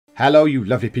Hello you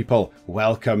lovely people,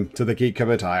 welcome to the Geek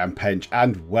Cupboard. I am Pench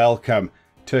and welcome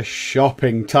to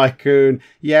Shopping Tycoon.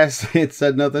 Yes, it's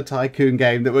another Tycoon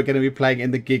game that we're going to be playing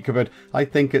in the Geek Cupboard. I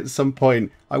think at some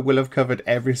point I will have covered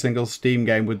every single Steam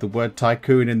game with the word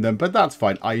Tycoon in them, but that's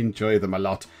fine, I enjoy them a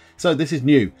lot. So this is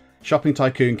new. Shopping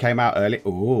Tycoon came out early.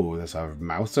 Oh, there's a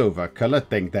mouse over colour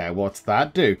thing there. What's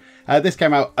that do? This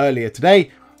came out earlier today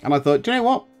and I thought, do you know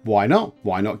what? Why not?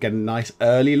 Why not get a nice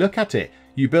early look at it?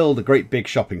 You build a great big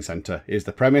shopping centre is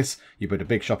the premise. You build a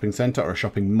big shopping centre or a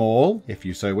shopping mall, if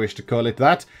you so wish to call it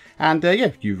that. And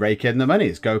yeah, you rake in the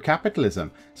monies. Go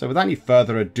capitalism. So without any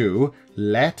further ado,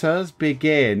 let us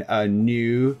begin a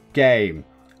new game.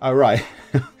 All right,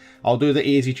 I'll do the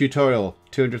easy tutorial.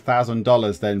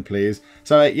 $200,000 then, please.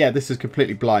 So yeah, this is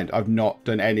completely blind. I've not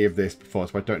done any of this before,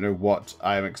 so I don't know what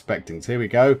I'm expecting. So here we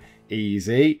go.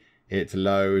 Easy. It's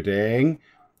loading.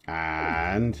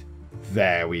 And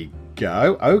there we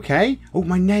go. Okay. Oh,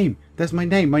 my name. There's my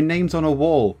name. My name's on a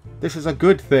wall. This is a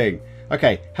good thing.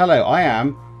 Okay. Hello, I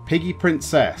am Piggy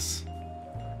Princess.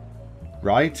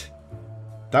 Right?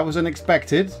 That was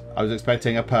unexpected. I was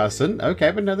expecting a person.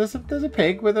 Okay, but no, there's a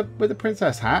pig with a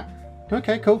princess hat.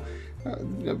 Okay, cool.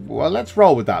 Well, let's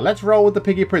roll with that. Let's roll with the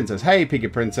Piggy Princess. Hey, Piggy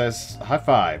Princess. High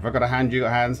five. I've got a hand, you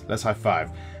got hands. Let's high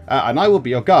five. And I will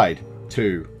be your guide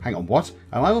to... Hang on, what?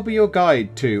 And I will be your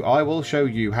guide to... I will show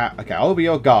you how... Okay, I will be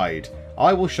your guide.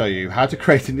 I will show you how to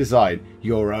create and design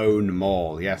your own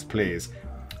mall. Yes, please.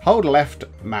 Hold left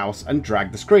mouse and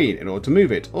drag the screen in order to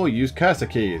move it, or use cursor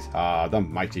keys. Ah, the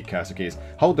mighty cursor keys.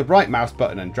 Hold the right mouse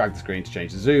button and drag the screen to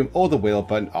change the zoom, or the wheel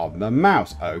button of the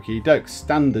mouse. Okie doke.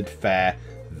 Standard fare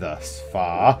thus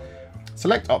far.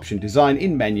 Select option design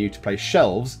in menu to place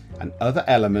shelves and other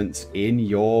elements in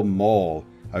your mall.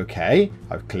 Okay,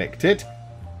 I've clicked it.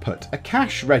 Put a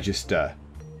cash register.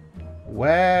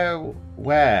 Where?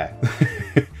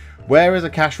 Where is a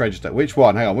cash register? Which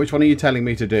one? Hang on, which one are you telling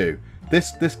me to do?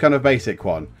 This kind of basic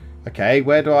one. Okay,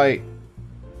 where do I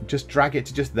just drag it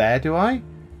to just there, do I?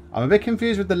 I'm a bit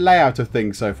confused with the layout of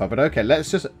things so far, but okay,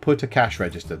 let's just put a cash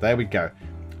register. There we go.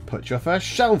 Put your first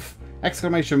shelf!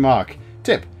 Exclamation mark.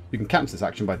 Tip, you can cancel this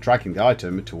action by dragging the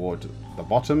item toward the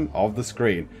bottom of the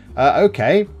screen.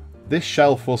 Okay. This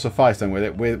shelf will suffice then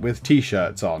with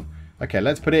t-shirts on. Okay,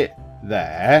 let's put it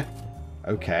there.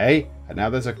 Okay, and now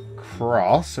there's a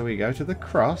cross, so we go to the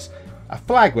cross. A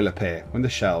flag will appear when the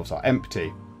shelves are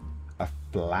empty. A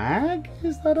flag?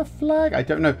 Is that a flag? I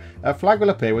don't know. A flag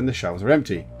will appear when the shelves are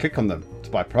empty. Click on them to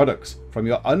buy products from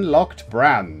your unlocked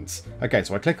brands. Okay,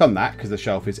 so I click on that because the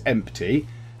shelf is empty.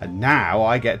 And now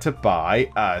I get to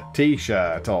buy a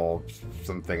t-shirt or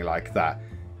something like that.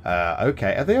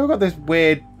 Okay, have they all got this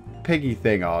weird piggy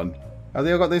thing on? Have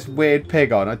they all got this weird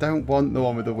pig on? I don't want the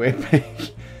one with the weird pig.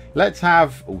 Let's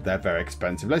have... Oh, they're very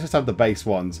expensive. Let's just have the base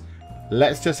ones.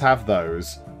 Let's just have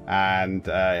those. And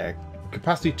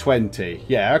capacity 20.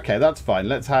 Yeah, okay, that's fine.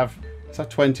 Let's have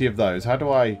 20 of those. How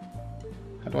do I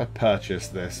purchase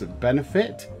this?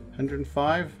 Benefit?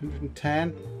 105?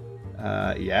 110?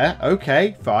 Yeah,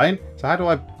 okay, fine. So how do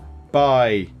I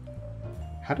buy...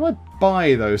 How do I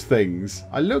buy those things?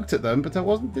 I looked at them, but there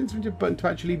didn't seem to be a button to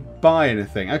actually buy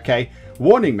anything. Okay,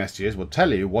 warning messages will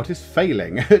tell you what is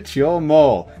failing at your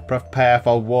mall. Prepare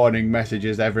for warning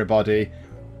messages, everybody.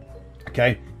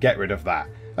 Okay, get rid of that.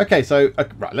 Okay, so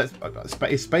right, let's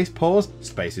space pause.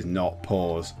 Space is not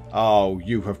pause. Oh,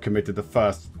 you have committed the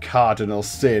first cardinal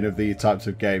sin of these types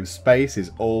of games. Space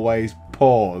is always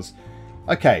pause.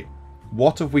 Okay,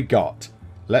 what have we got?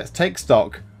 Let's take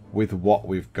stock with what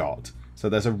we've got. So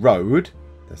there's a road,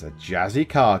 there's a jazzy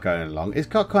car going along. It's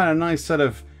got kind of nice sort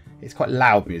of, it's quite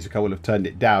loud music. I will have turned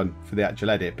it down for the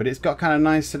actual edit, but it's got kind of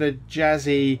nice sort of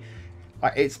jazzy,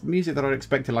 it's music that I'd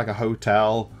expect in like a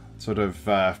hotel, sort of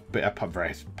a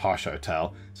very posh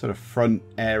hotel, sort of front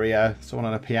area, someone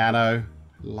on a piano,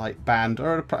 light band,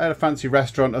 or at a fancy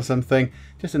restaurant or something,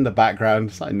 just in the background.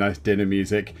 It's like nice dinner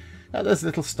music. There's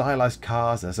little stylized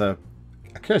cars, there's a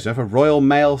curious enough, a Royal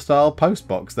Mail style post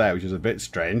box there, which is a bit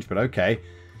strange, but okay.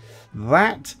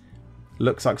 That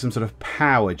looks like some sort of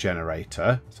power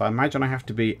generator, so I imagine I have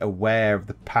to be aware of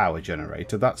the power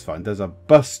generator. That's fine. There's a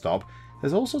bus stop.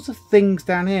 There's all sorts of things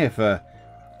down here for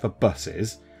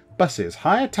buses. Buses,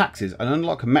 hire taxis and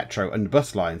unlock metro and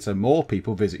bus lines so more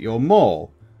people visit your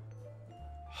mall.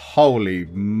 Holy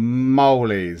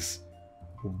molies.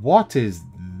 What is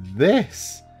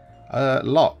this?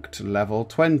 Locked, level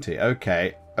 20.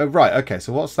 Okay. Oh, right. Okay,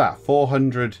 so what's that?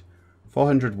 400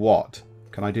 watt.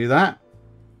 Can I do that?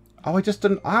 Oh, I just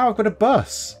didn't... Oh, I've got a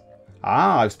bus.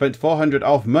 Ah, I've spent 400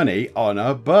 of money on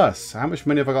a bus. How much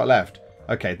money have I got left?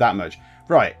 Okay, that much.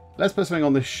 Right, let's put something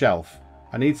on this shelf.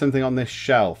 I need something on this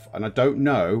shelf, and I don't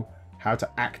know how to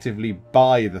actively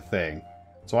buy the thing.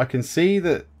 So I can see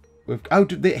that we've... Oh,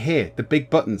 here, the big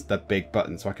buttons. The big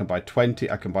buttons. So I can buy 20,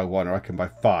 I can buy 1, or I can buy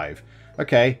 5.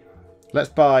 Okay, let's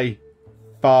buy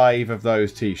 5 of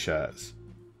those t-shirts.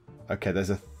 Okay, there's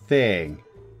a thing.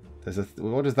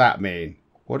 What does that mean?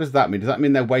 What does that mean? Does that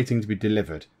mean they're waiting to be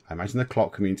delivered? I imagine the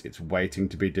clock means it's waiting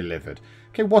to be delivered.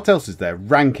 Okay, what else is there?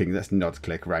 Ranking. Let's not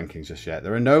click rankings just yet.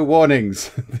 There are no warnings.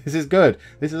 This is good.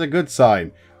 This is a good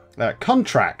sign.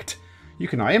 Contract. You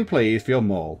can hire employees for your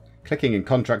mall. Clicking in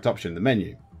contract option in the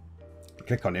menu.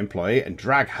 Click on employee and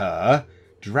drag her.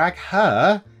 Drag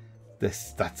her?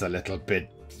 That's a little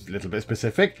bit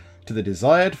specific. To the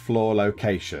desired floor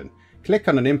location. Click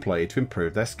on an employee to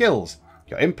improve their skills.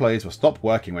 Your employees will stop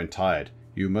working when tired.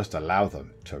 You must allow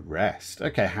them to rest.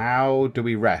 Okay, how do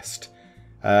we rest?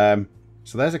 So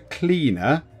there's a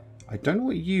cleaner. I don't know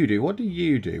what you do. What do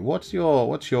you do? What's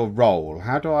your role?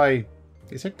 How do I...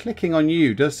 It said clicking on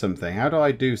you does something. How do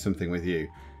I do something with you?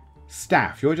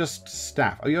 Staff. You're just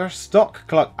staff. Oh, you're a stock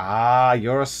clerk. Ah,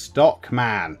 you're a stock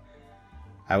man.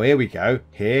 Oh, here we go.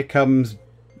 Here comes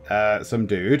some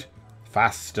dude.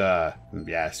 Faster.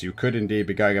 Yes, you could indeed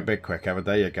be going a bit quicker, but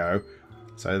there you go.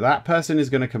 So that person is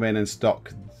going to come in and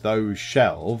stock those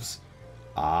shelves.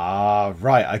 Ah,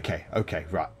 right. Okay,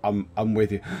 right. I'm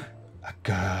with you. A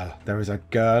girl. There is a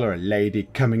girl or a lady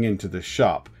coming into the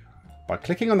shop. By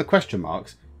clicking on the question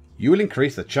marks, you will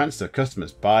increase the chance of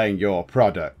customers buying your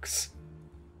products.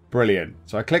 Brilliant.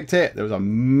 So I clicked it. There was a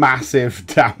massive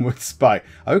downward spike.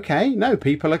 Okay, no,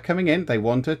 people are coming in. They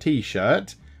want a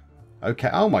t-shirt. Okay.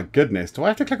 Oh my goodness. Do I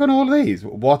have to click on all of these?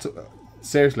 What?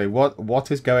 Seriously,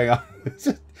 what is going on?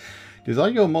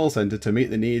 Design your mall centre to meet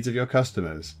the needs of your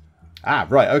customers. Ah,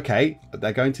 right, okay.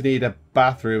 They're going to need a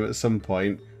bathroom at some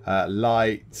point.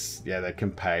 Lights. Yeah, they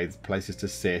can pay. Places to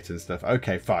sit and stuff.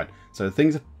 Okay, fine. So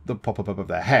things that pop up above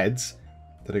their heads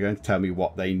that are going to tell me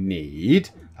what they need.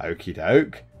 Okie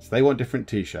doke. So they want different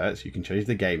t-shirts. You can change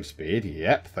the game speed.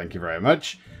 Yep, thank you very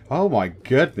much. Oh my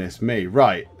goodness me.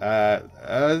 Right.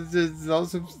 There's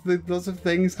lots of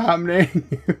things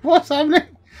happening. What's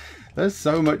happening? There's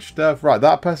so much stuff. Right,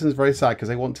 that person's very sad because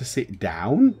they want to sit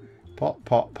down. Pop,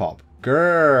 pop, pop.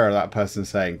 Grrr, that person's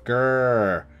saying.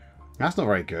 Grrr. That's not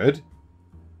very good.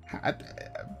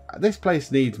 This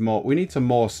place needs more. We need some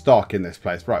more stock in this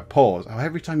place. Right, pause. Oh,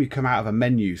 every time you come out of a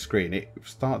menu screen, it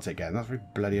starts again. That's really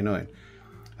bloody annoying.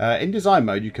 In design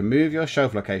mode, you can move your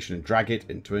shelf location and drag it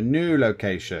into a new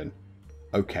location.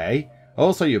 Okay.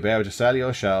 Also, you'll be able to sell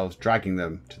your shelves, dragging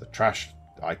them to the trash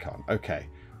icon. Okay.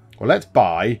 Well, let's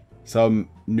buy some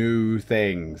new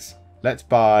things. Let's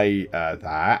buy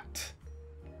that.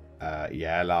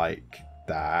 Yeah, like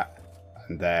that.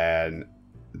 And then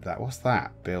that. What's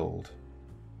that? Build.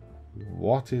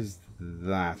 What is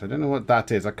that? I don't know what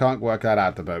that is. I can't work that out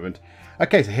at the moment.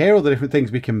 Okay, so here are all the different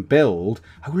things we can build.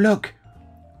 Oh, look.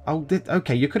 Oh,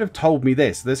 okay, you could have told me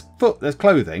this. There's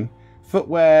clothing,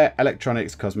 footwear,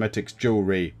 electronics, cosmetics,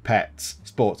 jewellery, pets,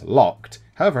 sports, locked.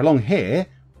 However, along here,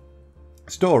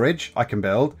 storage, I can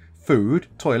build, food,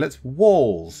 toilets,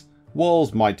 walls.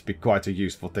 Walls might be quite a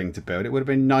useful thing to build. It would have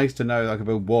been nice to know that I could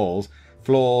build walls,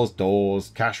 floors,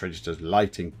 doors, cash registers,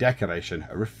 lighting, decoration,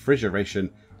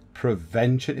 refrigeration,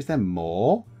 prevention. Is there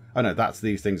more? Oh no, that's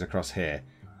these things across here.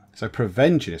 So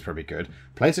prevention is probably good.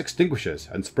 Place extinguishers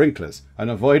and sprinklers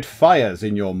and avoid fires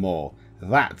in your mall.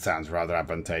 That sounds rather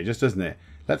advantageous, doesn't it?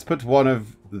 Let's put one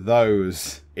of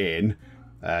those in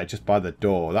just by the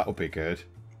door. That would be good.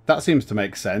 That seems to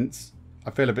make sense.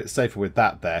 I feel a bit safer with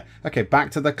that there. Okay,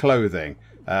 back to the clothing.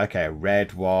 Okay, a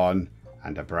red one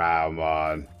and a brown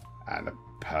one and a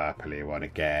purpley one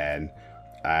again.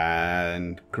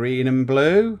 And green and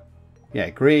blue? Yeah,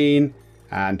 green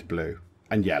and blue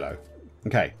and yellow.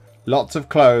 Okay. Lots of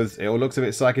clothes. It all looks a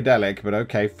bit psychedelic, but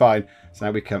okay, fine. So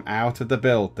now we come out of the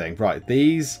build thing. Right,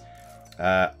 these...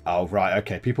 oh, right,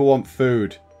 okay. People want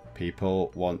food.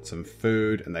 People want some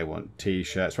food, and they want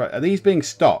t-shirts. Right, are these being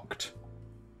stocked?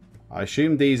 I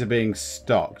assume these are being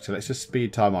stocked. So let's just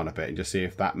speed time on a bit and just see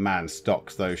if that man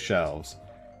stocks those shelves.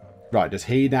 Right, does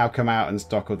he now come out and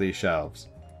stock all these shelves?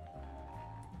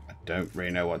 I don't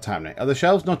really know what's happening. Are the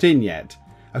shelves not in yet?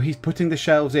 Oh, he's putting the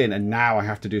shelves in, and now I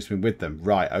have to do something with them.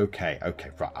 Right, okay,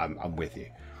 right, I'm with you.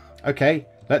 Okay,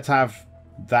 let's have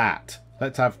that.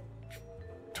 Let's have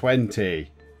 20.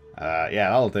 Yeah,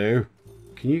 that'll do.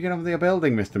 Can you get on with your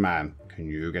building, Mr. Man? Can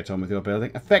you get on with your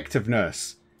building?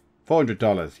 Effectiveness.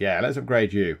 $400. Yeah, let's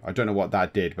upgrade you. I don't know what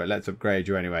that did, but let's upgrade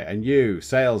you anyway. And you,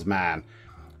 salesman.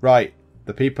 Right,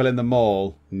 the people in the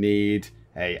mall need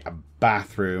a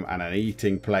bathroom and an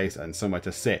eating place and somewhere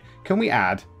to sit. Can we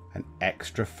add An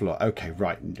extra floor. Okay,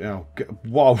 right. Oh,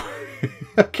 whoa.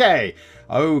 Okay.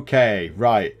 Okay,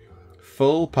 right.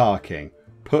 Full parking.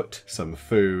 Put some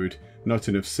food. Not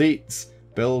enough seats.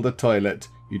 Build a toilet.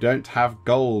 You don't have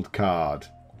gold card.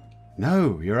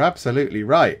 No, you're absolutely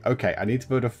right. Okay, I need to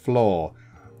build a floor.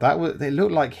 That was. They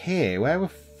look like here. Where were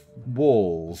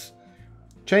walls?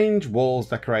 Change walls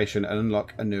decoration and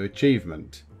unlock a new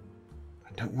achievement.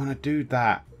 I don't want to do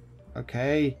that.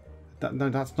 Okay. No,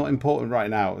 that's not important right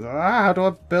now. How do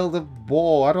I build a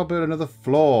wall? How do I build another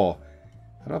floor?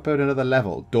 How do I build another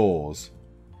level? Doors.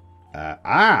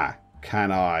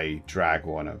 Can I drag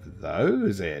one of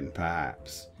those in,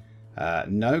 perhaps?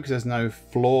 No, because there's no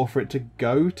floor for it to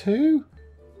go to.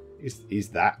 Is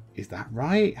that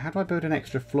right? How do I build an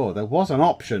extra floor? There was an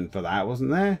option for that, wasn't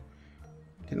there?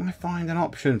 Didn't I find an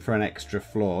option for an extra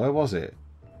floor? Where was it?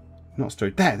 Not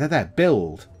story. There.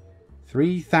 Build.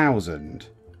 3,000.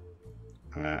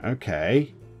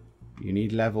 Okay. You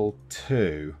need level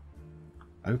 2.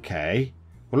 Okay.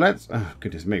 Well, let's... Oh,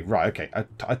 goodness me. Right, okay.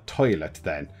 A toilet,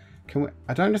 then. Can we...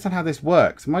 I don't understand how this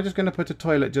works. Am I just going to put a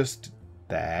toilet just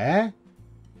there?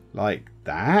 Like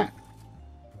that?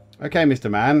 Okay,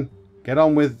 Mr. Man. Get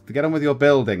on with your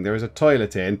building. There is a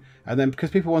toilet in. And then,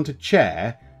 because people want a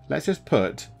chair, let's just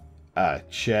put a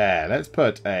chair. Let's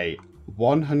put a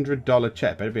 $100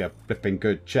 chair. Better be a flipping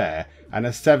good chair. And a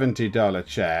 $70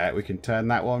 chair. We can turn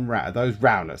that one round. Those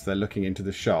rounders, they're looking into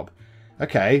the shop.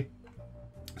 Okay.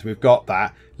 So we've got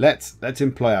that. Let's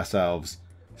employ ourselves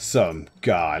some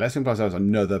guy. Let's employ ourselves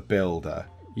another builder.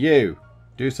 You,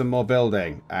 do some more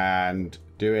building. And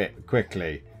do it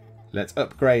quickly. Let's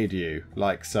upgrade you.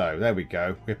 Like so. There we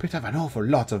go. We put up an awful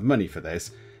lot of money for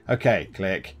this. Okay,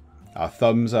 click. Our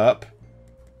thumbs up.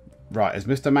 Right, is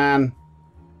Mr. Man...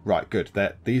 Right, good.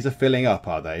 These are filling up,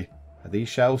 are they? Are these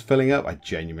shelves filling up? I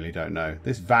genuinely don't know.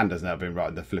 This van doesn't have been right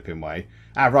in the flipping way.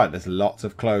 Ah, right. There's lots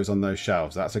of clothes on those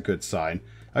shelves. That's a good sign.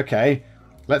 Okay.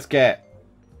 Let's get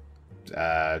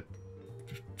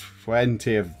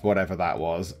 20 of whatever that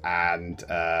was. And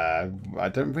I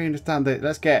don't really understand it.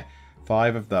 Let's get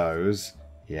 5 of those.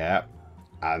 Yeah.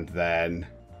 And then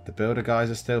the builder guys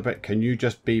are still a bit... Can you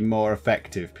just be more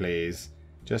effective, please?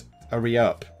 Just hurry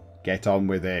up. Get on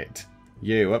with it.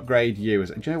 You, upgrade you.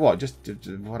 Do you know what? Just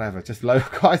whatever. Just low.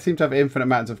 I seem to have infinite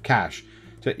amounts of cash.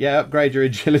 So, yeah, upgrade your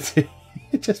agility.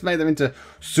 Just made them into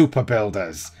super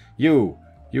builders. You,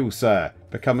 sir,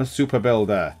 become a super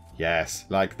builder. Yes,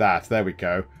 like that. There we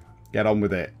go. Get on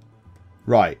with it.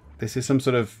 Right. This is some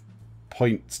sort of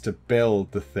points to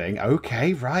build the thing.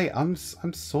 Okay, right. I'm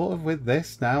sort of with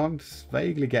this now. I'm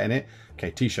vaguely getting it. Okay,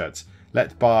 t-shirts.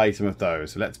 Let's buy some of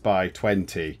those. Let's buy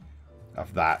 20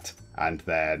 of that. And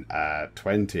then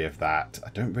 20 of that. I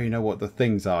don't really know what the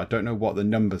things are. I don't know what the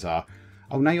numbers are.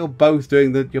 Oh, now you're both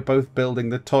building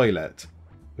the toilet.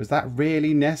 Was that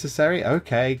really necessary?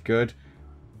 Okay, good.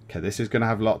 Okay, this is going to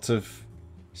have lots of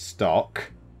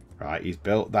stock. Right, he's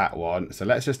built that one. So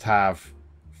let's just have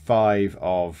 5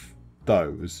 of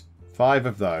those. 5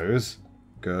 of those.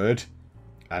 Good.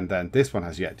 And then this one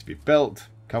has yet to be built.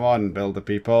 Come on, builder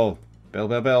people.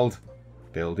 Build.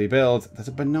 Buildy build. There's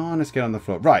a banana skin on the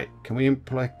floor. Right. Can we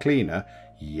employ a cleaner?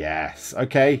 Yes.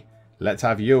 Okay. Let's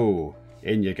have you.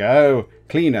 In you go.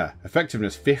 Cleaner.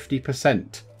 Effectiveness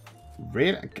 50%.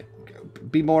 Really?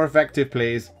 Be more effective,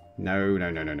 please. No.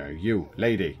 You.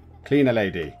 Lady. Cleaner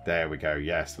lady. There we go.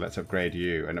 Yes. Let's upgrade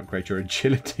you and upgrade your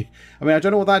agility. I mean, I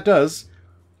don't know what that does.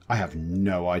 I have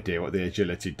no idea what the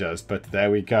agility does, but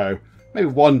there we go. Maybe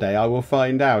one day I will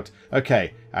find out.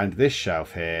 Okay. And this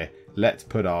shelf here. Let's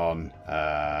put on,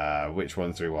 which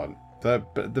ones do we want?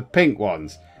 The pink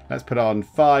ones. Let's put on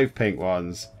 5 pink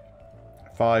ones,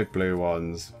 5 blue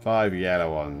ones, 5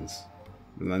 yellow ones.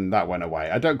 And then that went away.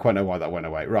 I don't quite know why that went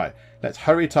away. Right, let's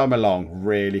hurry time along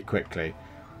really quickly.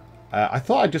 I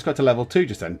thought I just got to level 2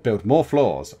 just then. Build more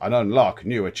floors and unlock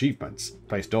new achievements.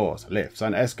 Place doors, lifts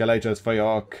and escalators for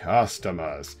your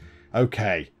customers.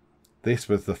 Okay, this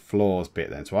was the floors bit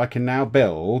then. So I can now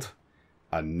build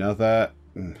another...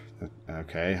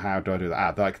 Okay, how do I do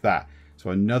that? Ah, like that. So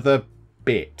another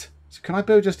bit. So can I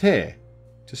build just here?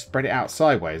 Just spread it out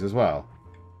sideways as well.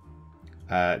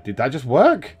 Did that just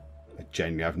work? I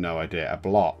genuinely have no idea. A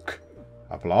block.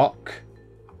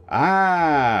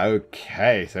 Ah,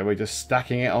 okay. So we're just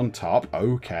stacking it on top.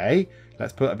 Okay.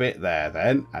 Let's put a bit there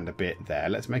then. And a bit there.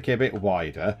 Let's make it a bit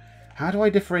wider. How do I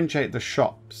differentiate the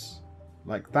shops?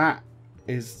 Like that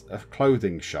is a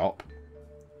clothing shop.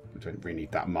 We don't really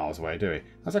need that miles away, do we?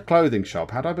 That's a clothing shop.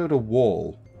 How do I build a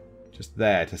wall? Just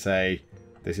there to say,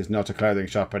 this is not a clothing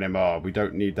shop anymore. We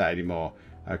don't need that anymore.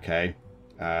 Okay.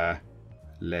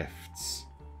 Lifts.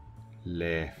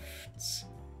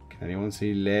 Anyone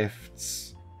see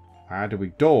lifts? How do we...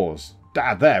 Doors.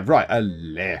 Ah, there. Right, a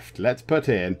lift. Let's put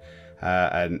in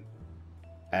an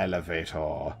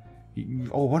elevator.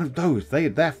 Oh, one of those.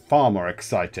 They're far more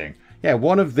exciting. Yeah,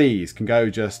 one of these can go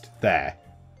just there.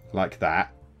 Like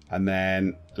that. And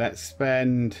then let's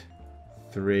spend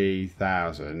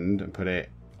 3,000 and put it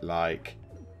like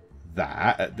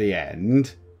that at the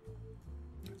end.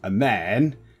 And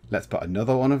then let's put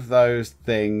another one of those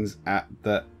things at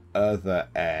the other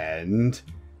end.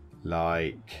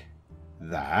 Like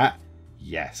that.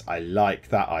 Yes, I like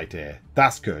that idea.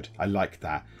 That's good. I like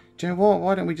that. Do you know what?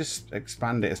 Why don't we just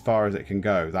expand it as far as it can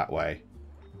go that way?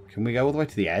 Can we go all the way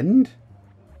to the end?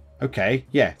 Okay,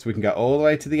 yeah, so we can go all the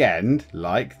way to the end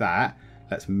like that.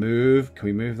 Let's move. Can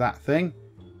we move that thing?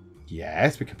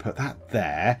 Yes, we can put that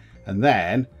there. And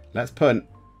then let's put an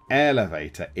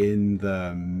elevator in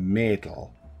the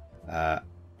middle.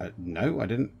 No, I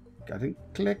didn't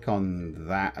click on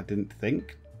that. I didn't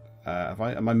think.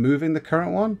 Am I moving the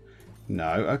current one? No.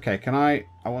 Okay, can I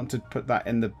want to put that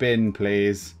in the bin,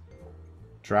 please.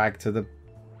 Drag to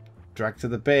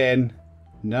the bin.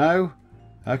 No?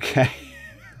 Okay.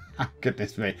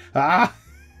 Goodness me. Ah!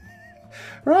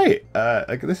 Right.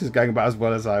 This is going about as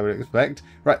well as I would expect.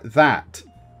 Right, that.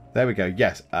 There we go.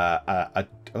 Yes.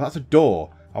 That's a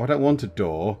door. Oh, I don't want a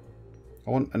door.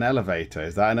 I want an elevator.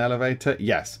 Is that an elevator?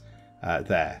 Yes.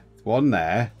 There. One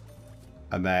there.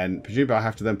 And then, presumably I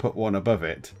have to then put one above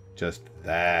it. Just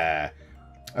there.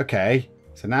 Okay.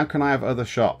 So now can I have other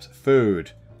shops?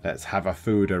 Food. Let's have a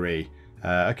foodery.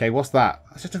 Okay, what's that?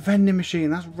 That's just a vending machine.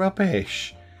 That's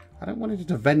rubbish. I don't want it just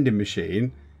a vending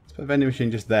machine. Let's put a vending machine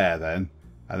just there then.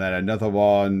 And then another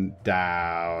one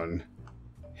down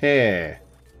here.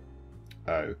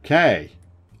 Okay.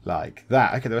 Like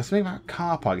that. Okay, there was something about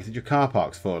car park. You said your car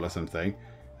park's full or something.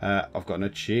 I've got an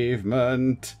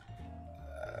achievement.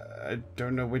 I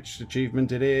don't know which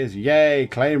achievement it is. Yay,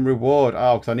 claim reward.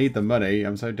 Oh, because I need the money.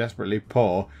 I'm so desperately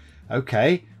poor.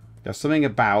 Okay. There's something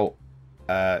about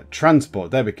transport.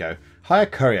 There we go. Hire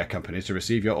courier companies to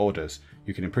receive your orders.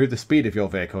 You can improve the speed of your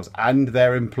vehicles and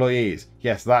their employees.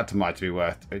 Yes, that might be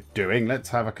worth doing. Let's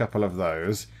have a couple of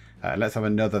those. Let's have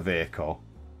another vehicle.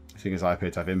 Seeing as I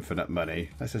appear to have infinite money.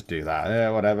 Let's just do that.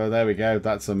 Yeah, whatever. There we go.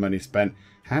 That's some money spent.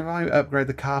 How do I upgrade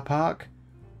the car park?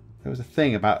 There was a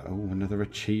thing about... Oh, another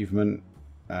achievement.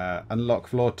 Unlock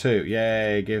floor 2.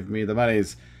 Yay, give me the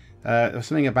monies. There was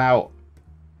something about...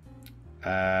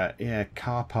 yeah,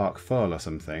 car park full or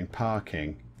something.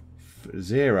 Parking.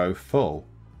 0 full.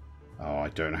 Oh, I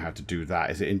don't know how to do that.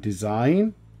 Is it in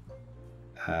design?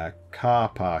 Car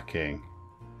parking.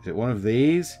 Is it one of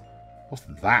these? What's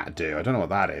that do? I don't know what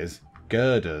that is.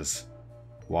 Girders.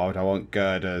 Why would I want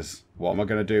girders? What am I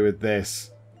going to do with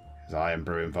this? Is iron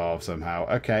brew involved somehow?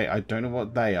 Okay, I don't know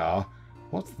what they are.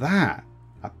 What's that?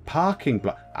 A parking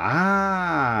block.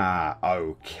 Ah,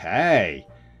 okay.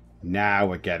 Now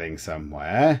we're getting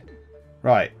somewhere.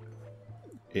 Right.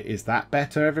 Is that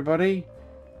better, everybody?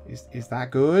 Is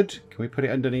that good? Can we put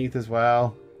it underneath as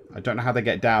well? I don't know how they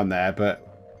get down there,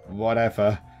 but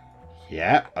whatever.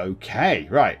 Yeah, okay.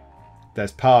 Right.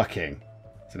 There's parking.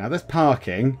 So now there's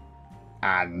parking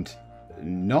and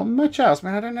not much else. I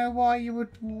mean, I don't know why you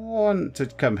would want to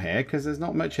come here because there's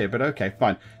not much here, but okay,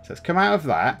 fine. So let's come out of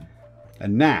that.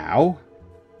 And now,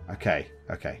 okay,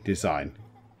 design.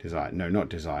 Design. No, not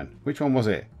design. Which one was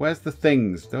it? Where's the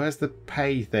things? Where's the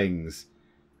pay things?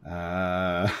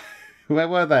 Where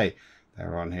were they?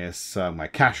 They're on here somewhere.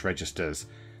 Cash registers.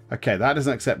 Okay, that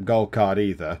doesn't accept gold card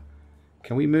either.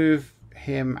 Can we move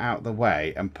him out the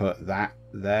way and put that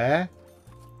there?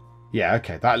 Yeah,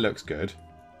 okay, that looks good.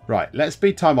 Right, let's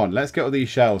speed time on. Let's get all these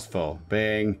shelves full.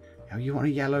 Bing. Oh, you want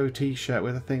a yellow t-shirt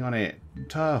with a thing on it?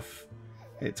 Tough.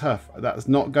 It's tough. That's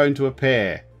not going to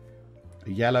appear. A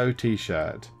yellow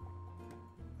t-shirt.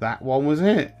 That one was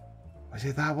it? Was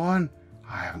it that one?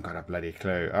 I haven't got a bloody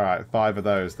clue. Alright, 5 of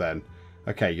those then.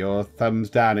 Okay, you're thumbs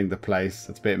downing the place.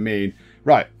 That's a bit mean.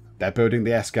 Right, they're building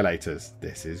the escalators.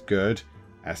 This is good.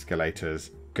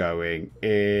 Escalators going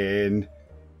in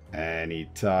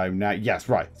anytime now. Yes,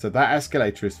 right. So that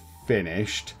escalator is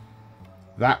finished.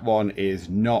 That one is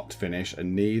not finished,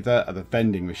 and neither are the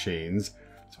vending machines.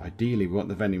 So ideally, we want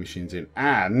the vending machines in.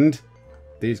 And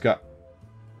these got...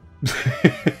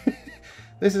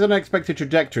 This is an unexpected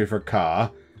trajectory for a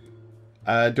car.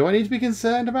 Do I need to be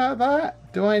concerned about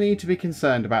that? Do I need to be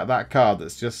concerned about that car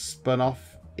that's just spun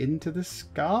off into the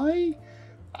sky?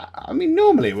 I mean,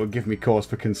 normally it would give me cause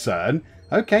for concern.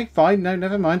 Okay, fine. No,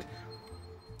 never mind.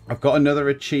 I've got another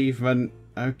achievement.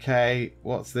 Okay,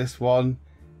 what's this one?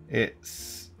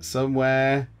 It's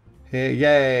somewhere here.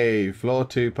 Yay! Floor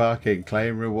 2 parking.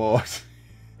 Claim reward.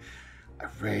 I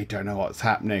really don't know what's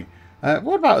happening.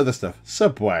 What about other stuff?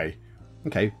 Subway.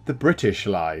 Okay, the British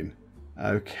line.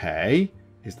 Okay.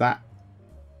 Is that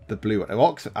the blue one? Oh,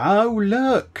 Oxford. Oh,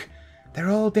 look. They're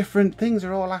all different things.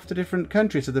 They're all after different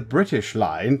countries. So the British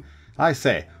line, I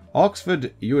say,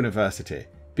 Oxford University,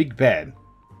 Big Ben,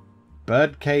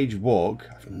 Birdcage Walk.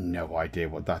 I have no idea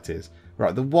what that is.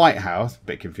 Right, the White House,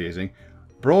 bit confusing.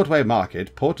 Broadway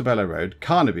Market, Portobello Road,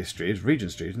 Carnaby Street,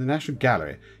 Regent Street, and the National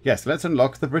Gallery. Yes, let's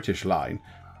unlock the British line.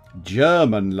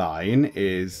 German line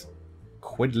is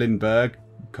Quedlinburg,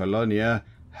 Colonia,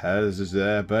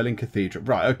 Berlin Cathedral.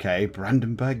 Right, okay.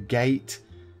 Brandenburg Gate.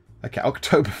 Okay,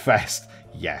 Oktoberfest.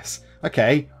 Yes.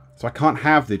 Okay, so I can't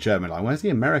have the German line. Where's the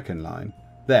American line?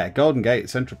 There, Golden Gate,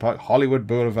 Central Park, Hollywood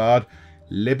Boulevard,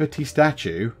 Liberty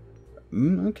Statue.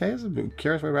 Okay, that's a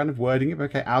curious way around of wording it.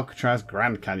 Okay, Alcatraz,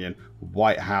 Grand Canyon,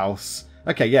 White House.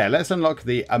 Okay, yeah, let's unlock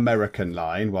the American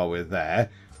line while we're there.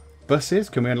 Buses,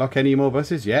 can we unlock any more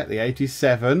buses? Yeah, the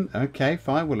 87. Okay,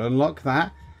 fine, we'll unlock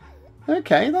that.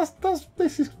 Okay,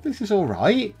 this is all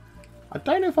right. I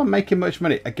don't know if I'm making much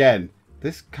money. Again,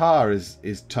 this car is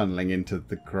tunneling into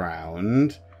the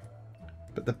ground,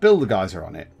 but the builder guys are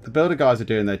on it. The builder guys are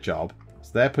doing their job,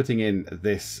 so they're putting in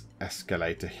this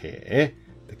escalator here.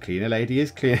 The cleaner lady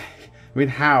is clean. I mean,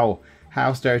 how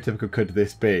stereotypical could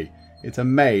this be? It's a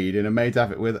maid in a maid's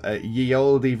outfit with a ye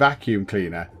olde vacuum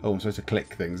cleaner. Oh, I'm supposed to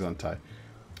click things, aren't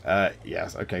I?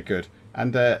 Yes, okay, good.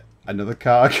 And another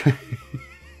car.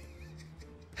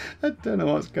 I don't know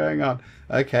what's going on.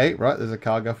 Okay, right, there's a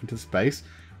car going into space.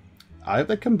 I hope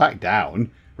they come back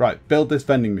down. Right, build this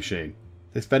vending machine.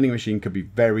 This vending machine could be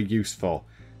very useful.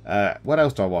 What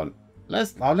else do I want?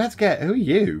 Let's get... Who are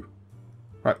you?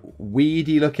 Right,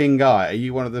 weedy looking guy. Are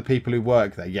you one of the people who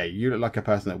work there? Yeah, you look like a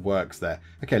person that works there.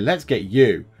 Okay, let's get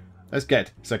you. Let's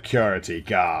get security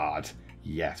guard.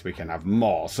 Yes, we can have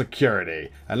more security.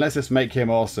 And let's just make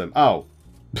him awesome. Oh.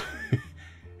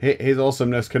 His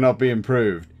awesomeness cannot be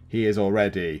improved. He is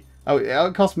already... Oh,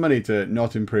 it costs money to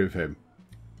not improve him.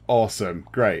 Awesome.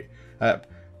 Great.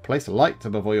 Place lights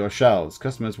above all your shelves.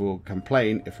 Customers will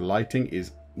complain if lighting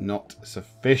is not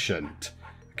sufficient.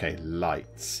 Okay,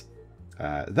 lights.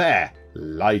 There.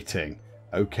 Lighting.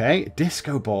 Okay.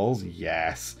 Disco balls.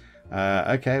 Yes.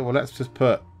 Okay, well, let's just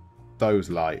put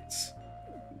those lights.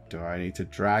 Do I need to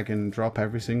drag and drop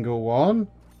every single one?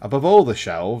 Above all the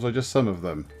shelves or just some of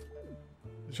them?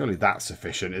 Surely that's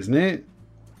sufficient, isn't it?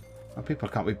 Well, people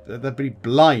can't be... They'd be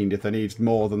blind if they need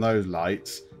more than those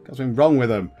lights. Got something wrong with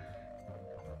them.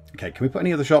 Okay, can we put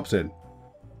any other shops in?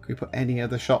 Can we put any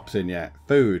other shops in yet?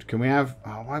 Food. Can we have...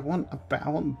 Oh, I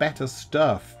want better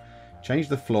stuff. Change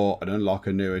the floor and unlock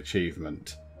a new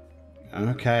achievement.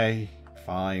 Okay,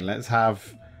 fine. Let's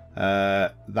have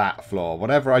that floor.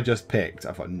 Whatever I just picked,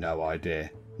 I've got no idea.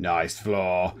 Nice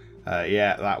floor.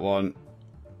 Yeah, that one.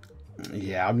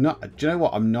 Yeah, I'm not... Do you know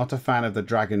what? I'm not a fan of the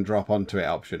drag and drop onto it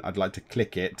option. I'd like to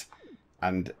click it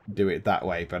and do it that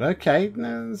way. But okay,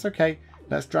 no, it's okay.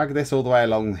 Let's drag this all the way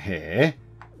along here.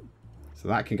 So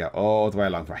that can go all the way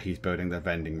along. Right, he's building the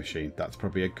vending machine. That's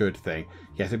probably a good thing.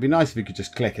 Yes, it'd be nice if you could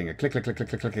just click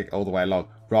all the way along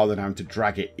rather than having to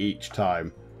drag it each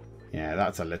time. Yeah,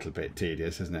 that's a little bit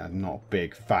tedious, isn't it? I'm not a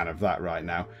big fan of that right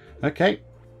now. Okay,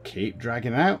 keep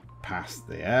dragging out past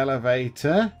the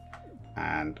elevator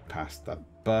and past the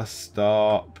bus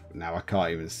stop. Now I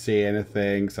can't even see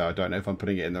anything, so I don't know if I'm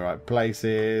putting it in the right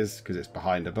places because it's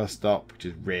behind a bus stop, which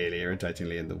is really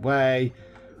irritatingly in the way.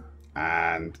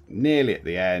 And nearly at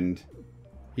the end.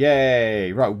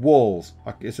 Yay! Right, walls.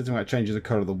 It's something like changing the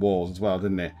colour of the walls as well,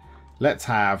 didn't it? Let's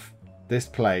have this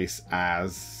place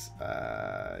as...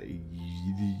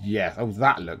 yes. Oh,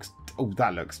 that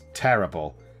looks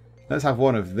terrible. Let's have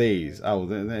one of these. Oh,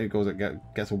 there it goes. It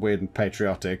gets all weird and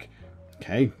patriotic.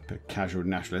 Okay, bit of casual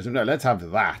nationalism. No, let's have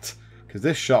that. Because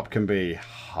this shop can be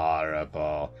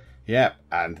horrible. Yep,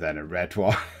 and then a red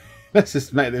one. Let's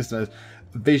just make this a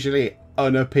visually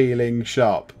unappealing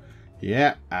shop.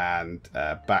 Yeah, and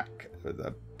back with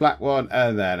a black one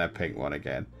and then a pink one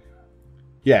again.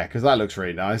 Yeah, because that looks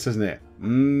really nice, doesn't it?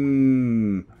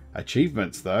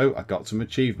 Achievements, though. I got some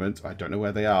achievements. I don't know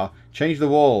where they are. Change the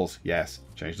walls. Yes.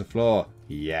 Change the floor.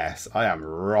 Yes. I am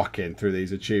rocking through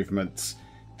these achievements.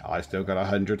 I still got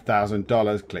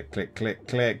 $100,000. Click, click, click,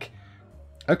 click.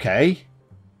 Okay.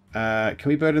 Can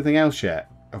we build anything else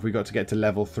yet? Have we got to get to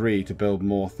level 3 to build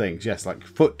more things? Yes, like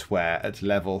footwear at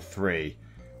level 3.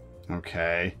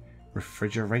 Okay.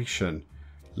 Refrigeration.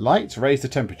 Lights raise the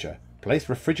temperature. Place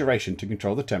refrigeration to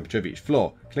control the temperature of each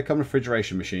floor. Click on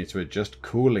refrigeration machines to adjust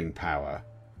cooling power.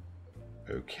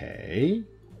 Okay.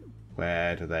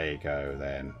 Where do they go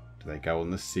then? Do they go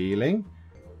on the ceiling?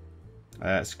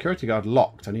 Security guard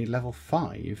locked. I need level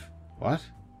 5. What?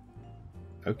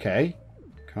 Okay.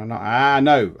 Can I not? Ah,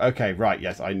 no. Okay, right.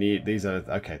 Yes, I need... These are...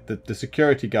 Okay, the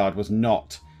security guard was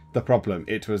not the problem.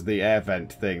 It was the air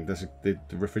vent thing, the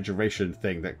refrigeration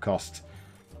thing that cost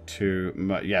too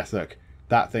much. Yes, look.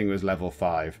 That thing was level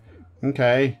 5.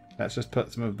 Okay, let's just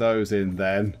put some of those in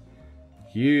then.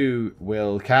 You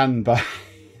can buy...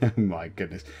 Oh my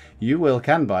goodness. You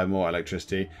can buy more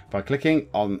electricity by clicking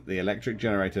on the electric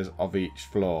generators of each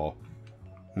floor.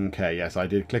 Okay, yes, I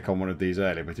did click on one of these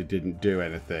earlier, but it didn't do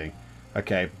anything.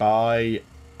 Okay, buy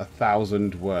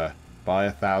 1,000 worth. Buy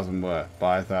 1,000 worth.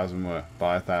 Buy 1,000 worth.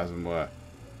 Buy 1,000 worth.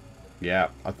 Yeah,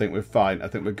 I think we're fine. I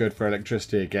think we're good for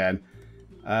electricity again.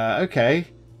 Okay.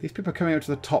 These people are coming up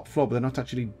to the top floor, but they're not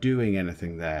actually doing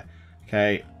anything there.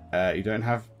 Okay, you don't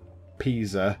have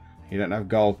Pisa. You don't have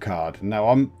gold card. No,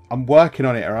 I'm working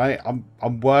on it, alright?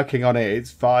 I'm working on it.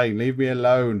 It's fine. Leave me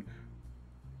alone.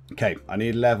 Okay, I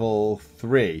need level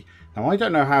 3. Now, I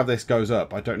don't know how this goes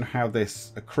up. I don't know how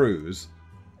this accrues.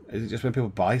 Is it just when people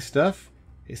buy stuff?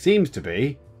 It seems to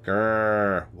be.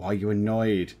 Grrr, why are you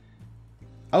annoyed?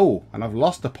 Oh, and I've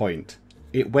lost a point.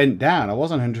 It went down. I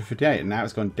was on 158, and now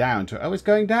it's gone down to... Oh, it's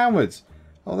going downwards.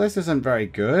 Oh, this isn't very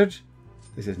good.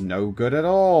 This is no good at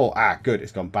all. Ah, good.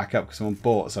 It's gone back up because someone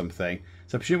bought something.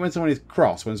 So I presume when someone is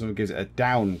cross, when someone gives it a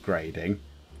downgrading,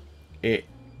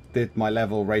 my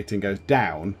level rating goes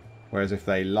down. Whereas if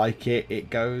they like it, it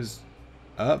goes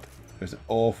up. There's an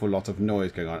awful lot of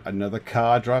noise going on. Another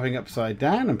car driving upside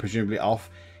down and presumably off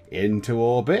into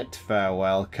orbit.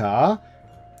 Farewell, car.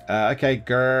 Okay,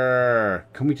 grrr.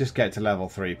 Can we just get to level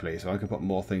 3, please? So I can put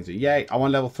more things in. Yay, I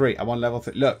want level 3. I want level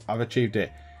 3. Look, I've achieved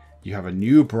it. You have a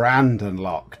new brand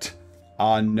unlocked.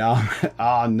 Arnami.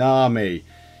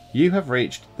 You have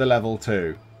reached the level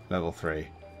 2. Level 3.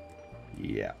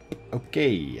 Yeah.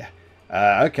 Okay.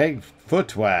 Okay,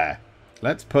 footwear.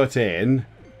 Let's put in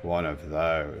one of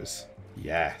those.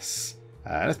 Yes.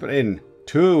 Let's put in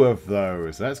 2 of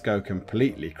those. Let's go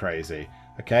completely crazy.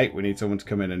 Okay, we need someone to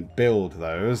come in and build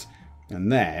those.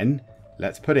 And then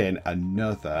let's put in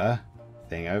another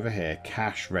thing over here.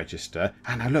 Cash register.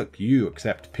 And now look, you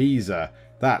accept Pisa.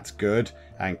 That's good.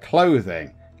 And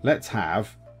clothing. Let's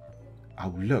have...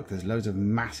 Oh, look, there's loads of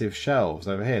massive shelves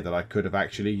over here that I could have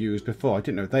actually used before. I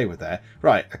didn't know they were there.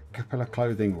 Right, a couple of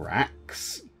clothing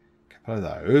racks. A couple of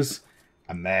those.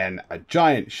 And then a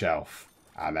giant shelf.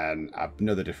 And then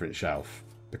another different shelf.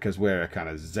 Because we're a kind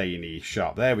of zany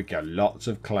shop. There we go. Lots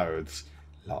of clothes.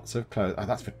 Lots of clothes. Oh,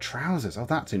 that's for trousers. Oh,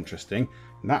 that's interesting.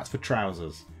 And that's for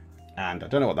trousers. And I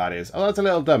don't know what that is. Oh, that's a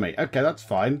little dummy. Okay, that's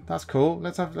fine. That's cool.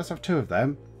 Let's have 2 of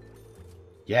them.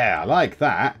 Yeah, I like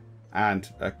that. And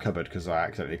a cupboard, because I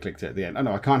accidentally clicked it at the end. Oh,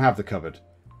 no, I can't have the cupboard.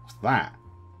 What's that?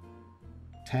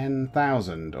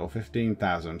 10,000 or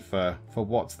 15,000 for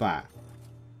what's that?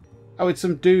 Oh, it's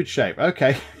some dude shape.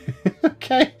 Okay.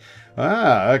 Okay.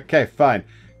 Ah, okay, fine.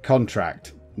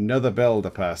 Contract. Another builder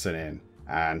person in.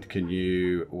 And can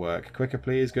you work quicker,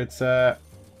 please, good sir?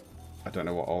 I don't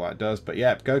know what all that does, but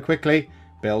yeah, go quickly.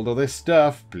 Build all this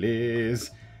stuff,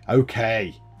 please.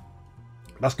 Okay.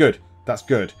 That's good. That's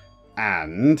good.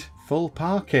 And full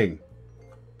parking.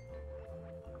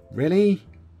 Really?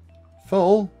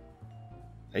 Full?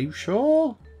 Are you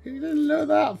sure? It doesn't look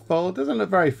that full. It doesn't look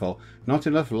very full. Not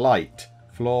enough light.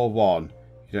 Floor 1.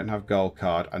 You don't have gold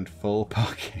card and full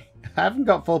parking. I haven't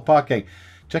got full parking.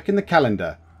 Check in the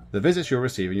calendar. The visits you'll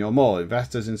receive in your mall.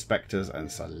 Investors, inspectors and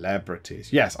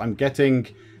celebrities. Yes, I'm getting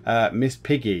Miss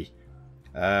Piggy.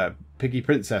 Piggy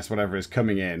Princess, whatever, is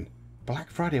coming in. Black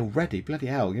Friday already? Bloody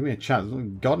hell, give me a chance. I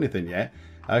haven't got anything yet.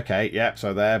 Okay, yep,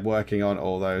 so they're working on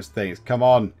all those things. Come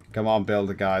on,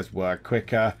 builder guys, work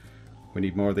quicker. We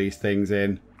need more of these things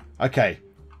in. Okay,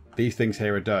 these things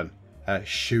here are done.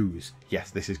 Shoes.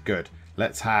 Yes, this is good.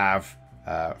 Let's have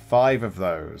 5 of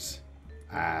those.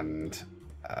 And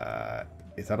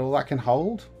is that all that can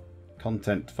hold?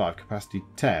 Content 5, capacity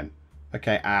 10.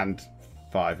 Okay, and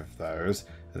 5 of those.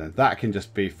 And then that can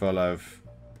just be full of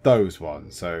those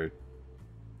ones. So,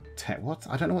 what?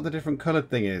 I don't know what the different coloured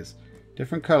thing is.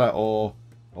 Different colour or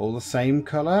all the same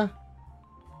colour?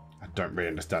 I don't really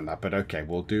understand that, but okay,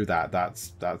 we'll do that.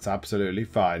 That's absolutely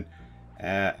fine.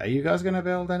 Are you guys going to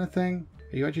build anything?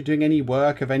 Are you actually doing any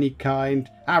work of any kind?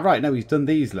 Ah, right, no, he's done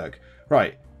these, look.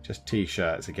 Right, just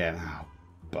t-shirts again. Oh,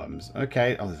 bums.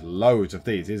 Okay, oh, there's loads of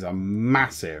these. These are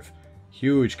massive.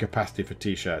 Huge capacity for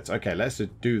t-shirts. Okay, let's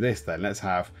just do this then. Let's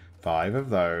have 5 of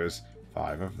those,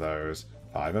 5 of those,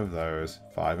 5 of those,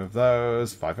 5 of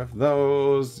those, 5 of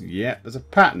those. Yep, there's a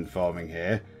pattern forming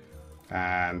here.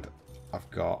 And I've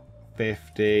got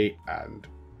 50 and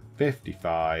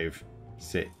 55.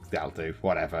 6. That'll do.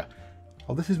 Whatever.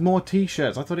 Oh, this is more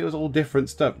t-shirts. I thought it was all different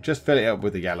stuff. Just fill it up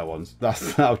with the yellow ones.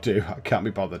 That'll do. I can't be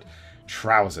bothered.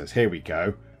 Trousers. Here we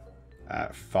go.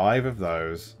 5 of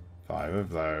those. 5 of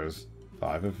those.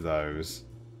 5 of those.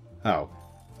 Oh,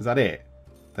 is that it?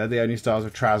 They're the only styles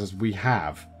of trousers we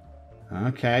have.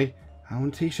 Okay. I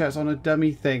want t-shirts on a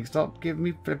dummy thing. Stop giving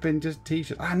me flipping just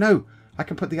t-shirts. Ah, no. I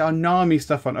can put the Arnami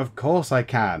stuff on. Of course I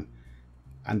can.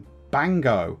 And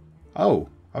Bango. Oh,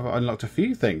 I've unlocked a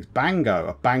few things. Bango.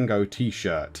 A Bango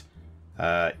t-shirt.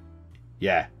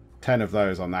 Yeah. 10 of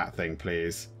those on that thing,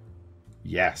 please.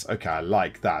 Yes. Okay, I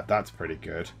like that. That's pretty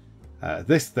good.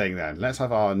 This thing then. Let's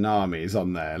have Arnamis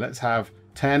on there. Let's have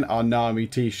 10 Arnami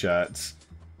t-shirts.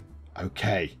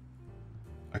 Okay.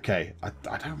 Okay. I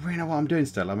don't really know what I'm doing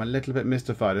still. I'm a little bit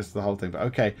mystified as to the whole thing. But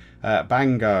okay.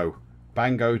 Bango.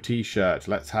 Bango t-shirt.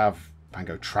 Let's have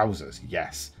Bango trousers.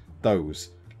 Yes.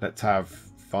 Those. Let's have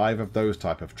 5 of those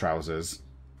type of trousers.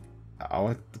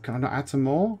 Oh, can I not add some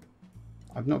more?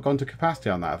 I've not gone to capacity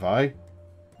on that, have I?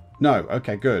 No.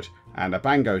 Okay, good. And a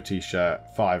Bango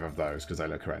t-shirt. 5 of those because they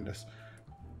look horrendous.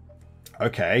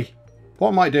 Okay. What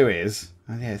I might do is...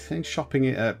 yeah, I think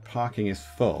parking is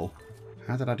full.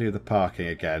 How did I do the parking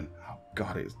again? Oh,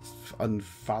 God, it's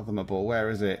unfathomable. Where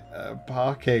is it?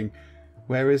 Parking.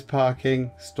 Where is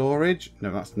parking? Storage?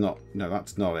 No, that's not. No,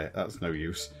 that's not it. That's no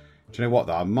use. Do you know what,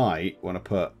 though? I might want to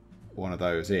put one of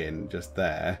those in just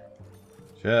there.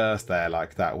 Just there,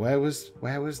 like that. Where was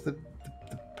the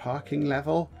parking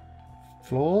level?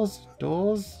 Floors?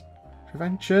 Doors?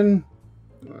 Prevention?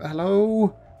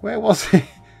 Hello? Where was it?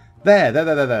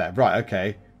 There. Right,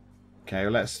 okay. Okay,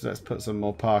 well, let's put some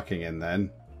more parking in then.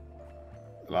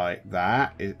 Like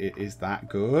that. Is that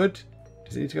good?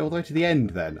 Does it need to go all the way to the end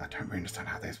then? I don't really understand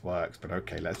how this works, but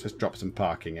okay, let's just drop some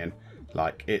parking in.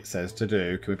 Like it says to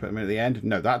do. Can we put them in at the end?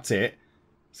 No, that's it.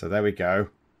 So there we go.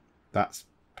 That's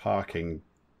parking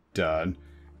done.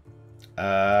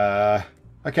 Okay,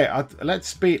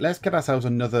 let's get ourselves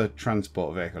another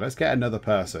transport vehicle. Let's get another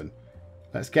person.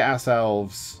 Let's get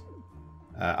ourselves...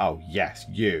 oh, yes,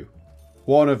 you.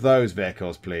 One of those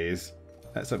vehicles, please.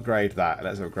 Let's upgrade that.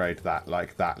 Let's upgrade that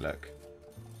like that, look.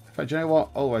 In fact, do you know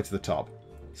what? All the way to the top.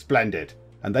 Splendid.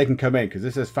 And they can come in because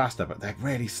this is faster, but they're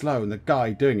really slow. And the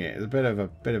guy doing it is a bit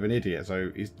of an idiot,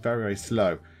 so he's very, very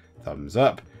slow. Thumbs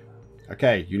up.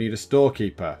 Okay, you need a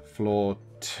storekeeper. Floor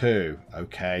 2.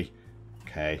 Okay.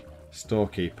 Okay.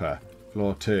 Storekeeper.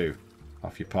 Floor 2.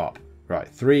 Off you pop. Right,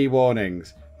 3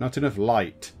 warnings. Not enough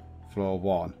light. Floor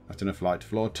 1. Not enough light.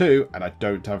 Floor 2. And I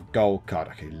don't have gold card.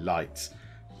 Okay, lights.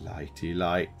 Lighty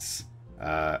lights.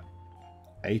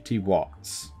 80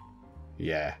 watts.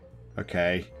 Yeah.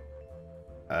 Okay.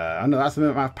 I know that's the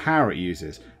amount of power it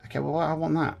uses. Okay, well, I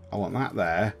want that. I want that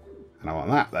there. And I want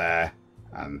that there.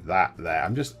 And that there.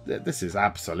 I'm just... This is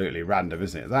absolutely random,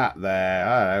 isn't it? That there.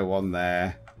 I don't know. One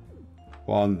there.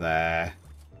 One there.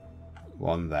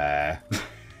 One there.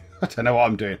 I don't know what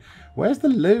I'm doing. Where's the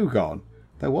loo gone?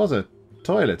 There was a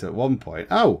toilet at one point.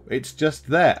 Oh, it's just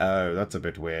there. Oh, that's a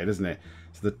bit weird, isn't it?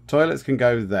 So the toilets can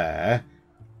go there.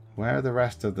 Where are the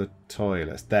rest of the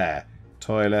toilets? There.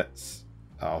 Toilets.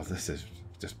 Oh, this is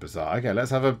just bizarre. Okay, let's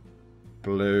have a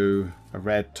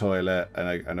red toilet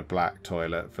and a black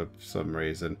toilet for some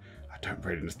reason. I don't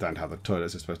really understand how the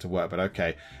toilets are supposed to work, but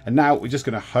okay. And now we're just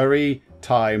going to hurry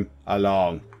time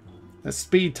along. Let's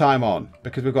speed time on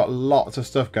because we've got lots of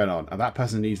stuff going on. And that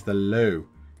person needs the loo.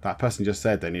 That person just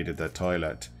said they needed the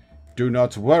toilet. Do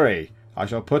not worry. I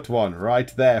shall put one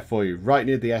right there for you, right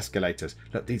near the escalators.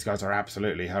 Look, these guys are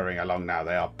absolutely hurrying along now.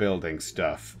 They are building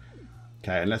stuff.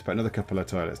 Okay, and let's put another couple of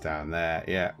toilets down there.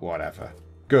 Yeah, whatever.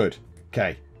 Good.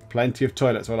 Okay, plenty of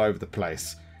toilets all over the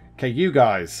place. Okay, you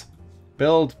guys,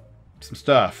 build some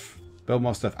stuff. Build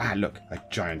more stuff. Ah, look, a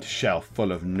giant shelf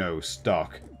full of no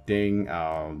stock. Ding.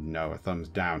 Oh, no, a thumbs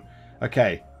down.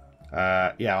 Okay.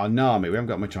 Yeah, Arnami. We haven't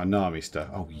got much Arnami stuff.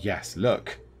 Oh, yes,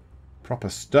 look. Proper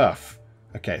stuff.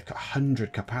 Okay, it's got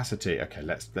 100 capacity. Okay,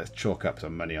 let's chalk up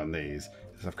some money on these.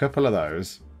 Let's have a couple of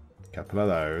those. Couple of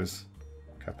those.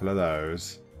 Couple of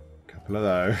those. Couple of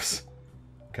those.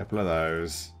 Couple of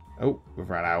those. Oh, we've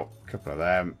run out. A couple of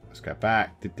them. Let's go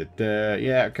back.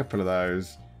 Yeah, a couple of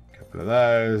those. A couple of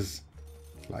those.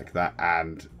 Like that.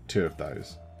 And 2 of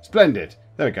those. Splendid.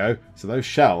 There we go. So those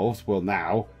shelves will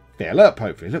now fill up,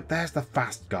 hopefully. Look, there's the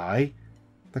fast guy.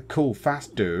 The cool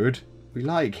fast dude. We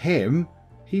like him.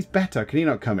 He's better. Can he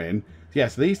not come in? Yeah,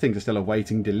 so these things are still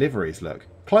awaiting deliveries, look.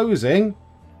 Closing?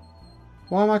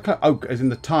 Why am I oh, as in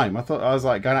the time. I thought I was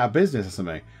like going out of business or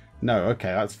something. No, okay,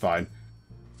 that's fine.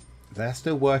 They're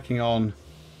still working on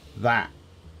that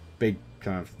big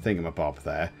kind of thingamabob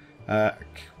there.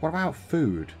 What about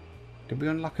food? Did we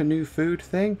unlock a new food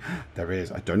thing? There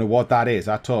is. I don't know what that is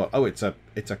at all. Oh, it's a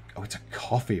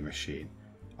coffee machine.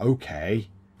 Okay.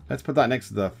 Let's put that next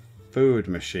to the food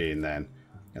machine then.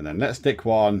 And then let's stick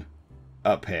one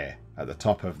up here at the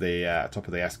top of the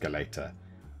escalator.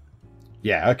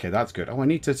 Yeah, okay, that's good. Oh, I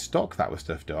need to stock that with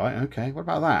stuff, do I? Okay, what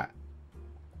about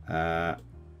that?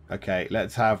 Okay,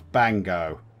 let's have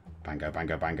Bango. Bango,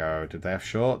 Bango, Bango. Did they have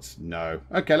shorts? No.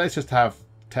 Okay, let's just have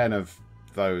 10 of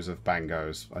those of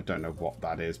Bangos. I don't know what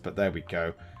that is, but there we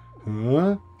go.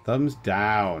 Huh? Thumbs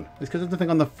down. It's because there's nothing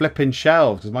on the flipping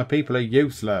shelves, because my people are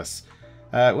useless.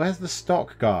 Where's the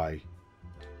stock guy?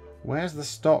 Where's the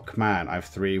stock man? I have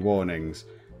 3 warnings.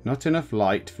 Not enough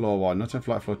light, floor 1. Not enough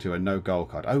light, floor 2. And no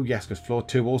gold card. Oh, yes, because floor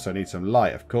 2 also needs some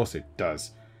light. Of course it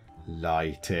does.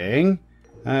 Lighting.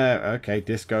 Okay,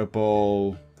 disco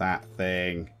ball. That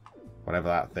thing. Whatever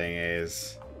that thing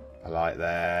is. A light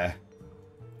there.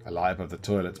 A light above the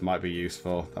toilets might be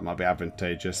useful. That might be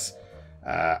advantageous.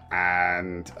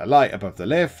 And a light above the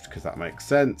lift, because that makes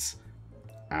sense.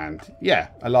 And, yeah,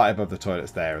 a light above the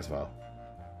toilets there as well.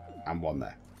 And one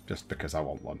there. Just because I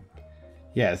want one.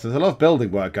 Yeah, so there's a lot of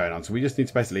building work going on. So we just need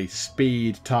to basically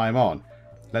speed time on.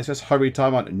 Let's just hurry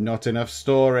time on. Not enough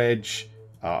storage.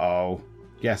 Uh-oh.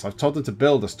 Yes, I've told them to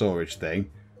build a storage thing.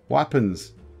 What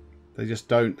happens? They just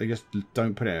don't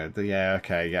put it in. Yeah,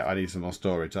 okay, yeah, I need some more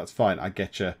storage. That's fine. I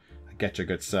get you. I get you,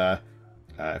 good sir.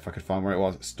 If I could find where it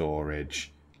was.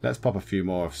 Storage. Let's pop a few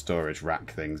more of storage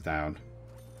rack things down.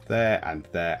 There and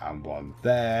one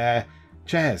there.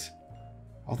 Chairs.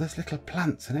 Oh, there's little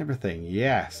plants and everything.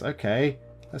 Yes, okay.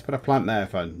 Let's put a plant there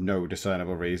for no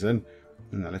discernible reason.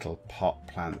 And a little pot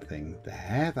plant thing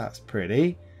there. That's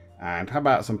pretty. And how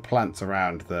about some plants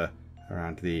around the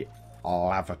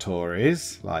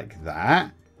lavatories like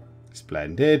that?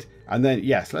 Splendid. And then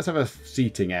yes, let's have a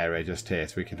seating area just here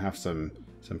so we can have some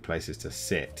places to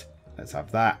sit. Let's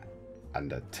have that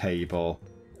and a table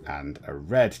and a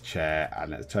red chair, and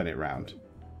let's turn it round.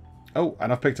 Oh,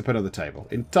 and I've picked up another table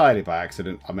entirely by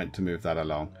accident. I meant to move that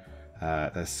along.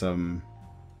 There's some,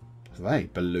 what are they,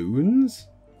 balloons?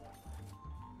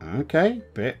 Okay,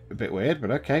 a bit weird, but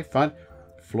okay, fine.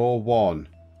 Floor 1.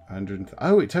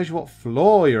 Oh, it tells you what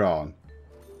floor you're on.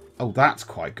 Oh, that's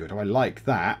quite good. Oh, I like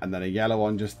that. And then a yellow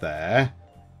one just there.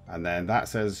 And then that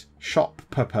says shop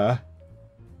pupper.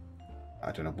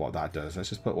 I don't know what that does. Let's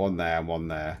just put one there and one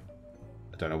there.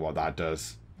 I don't know what that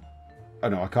does. Oh,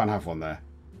 no, I can't have one there.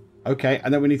 Okay,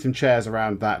 and then we need some chairs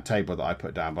around that table that I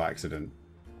put down by accident.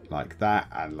 Like that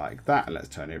and like that. And let's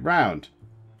turn it round.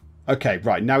 Okay,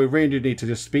 right. Now we really do need to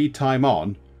just speed time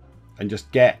on and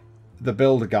just get the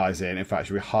builder guys in. In fact,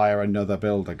 should we hire another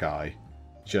builder guy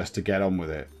just to get on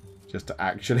with it? Just to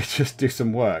actually just do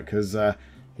some work. Because,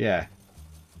 yeah,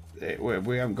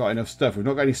 we haven't got enough stuff. We've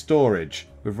not got any storage.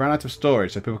 We've run out of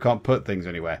storage, so people can't put things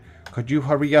anywhere. Could you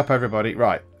hurry up, everybody?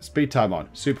 Right, speed time on.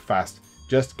 Super fast.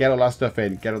 Just get all our stuff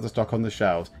in. Get all the stock on the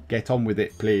shelves. Get on with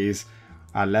it, please.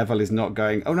 Our level is not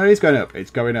going... Oh, no, it is going up.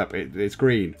 It's going up. It's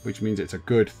green, which means it's a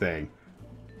good thing.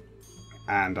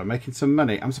 And I'm making some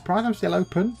money. I'm surprised I'm still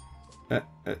open at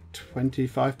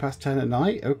 25 past 10 at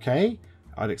night. Okay.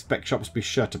 I'd expect shops to be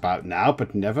shut about now,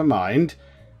 but never mind.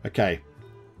 Okay.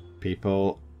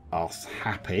 People are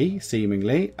happy,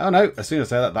 seemingly. Oh, no. As soon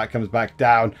as I say that, that comes back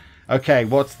down. Okay,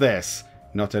 what's this?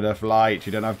 Not enough light.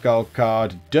 You don't have gold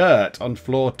card. Dirt on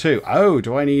floor 2. Oh,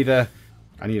 do I need a...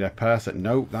 I need a person.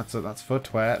 No, that's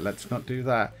footwear. Let's not do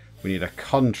that. We need a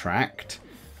contract.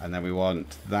 And then we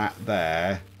want that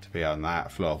there to be on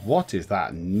that floor. What is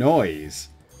that noise?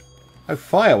 Oh,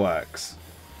 fireworks.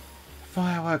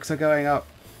 Fireworks are going up.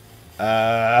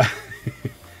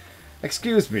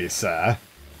 Excuse me, sir.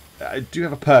 Do you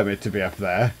have a permit to be up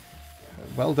there?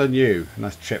 Well done, you. A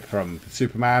nice trip from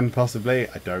Superman, possibly.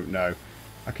 I don't know.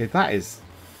 Okay, that is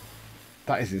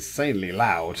insanely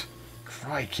loud.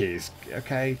 Crikeys.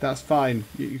 Okay, that's fine.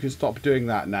 You can stop doing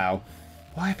that now.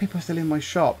 Why are people still in my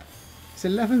shop? It's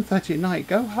 11:30 at night.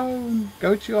 Go home.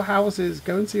 Go to your houses.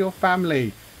 Go and see your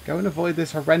family. Go and avoid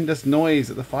this horrendous noise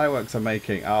that the fireworks are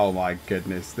making. Oh my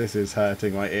goodness. This is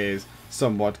hurting my ears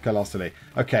somewhat colossally.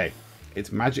 Okay,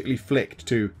 it's magically flicked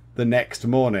to the next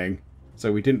morning.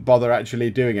 So we didn't bother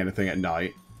actually doing anything at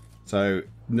night. So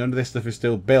none of this stuff is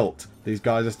still built. These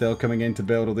guys are still coming in to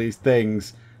build all these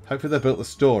things. Hopefully they built the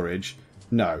storage.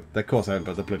 No, of course they haven't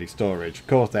built the bloody storage. Of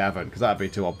course they haven't, because that'd be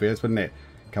too obvious, wouldn't it?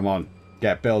 Come on,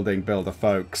 get building, builder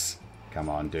folks. Come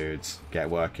on, dudes, get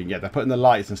working. Yeah, they're putting the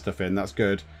lights and stuff in. That's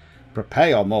good. Prepare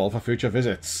your mall for future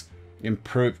visits.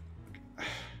 Improve...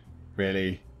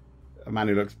 Really? A man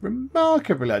who looks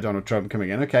remarkably like Donald Trump coming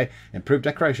in. Okay. Improve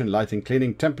decoration, lighting,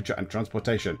 cleaning, temperature, and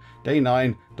transportation. Day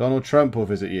 9, Donald Trump will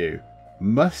visit you.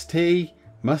 Must he?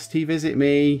 Must he visit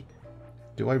me?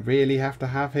 Do I really have to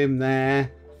have him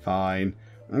there? Fine.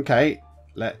 Okay,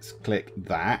 let's click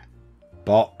that.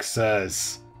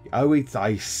 Boxers. Oh,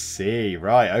 I see.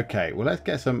 Right, okay. Well, let's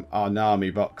get some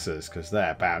Arnami boxers because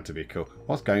they're bound to be cool.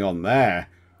 What's going on there?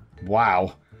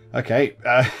 Wow. Okay.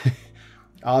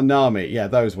 Arnami. Yeah,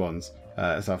 those ones.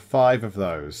 Let's have 5 of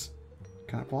those.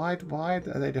 Why are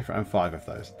they different? And 5 of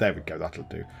those. There we go. That'll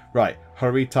do. Right.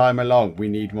 Hurry time along. We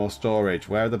need more storage.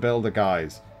 Where are the builder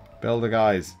guys? Builder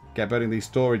guys. Get building these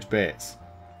storage bits.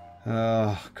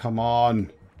 Oh, come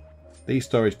on. These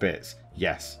storage bits.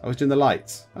 Yes. I was doing the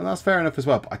lights. And that's fair enough as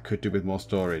well. But I could do with more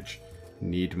storage.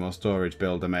 Need more storage,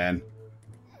 builder men.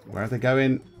 Where are they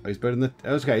going? Oh, he's building the...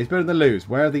 Okay, he's building the loos.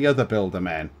 Where are the other builder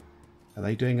men? Are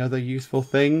they doing other useful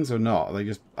things or not? Are they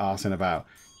just arsing about?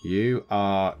 You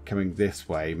are coming this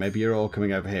way. Maybe you're all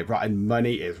coming over here. Right, and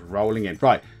money is rolling in.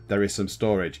 Right, there is some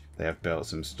storage. They have built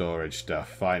some storage stuff,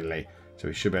 finally. So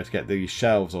we should be able to get these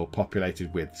shelves all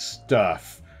populated with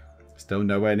stuff. Still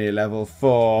nowhere near level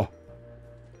 4.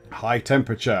 High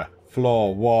temperature.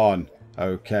 Floor 1.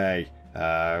 Okay.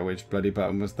 Which bloody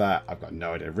button was that? I've got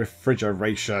no idea.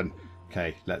 Refrigeration.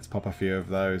 Okay, let's pop a few of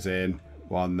those in.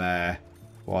 1 there.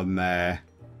 1 there.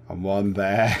 And 1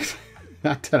 there.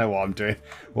 I don't know what I'm doing.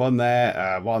 1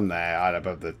 there. 1 there. Right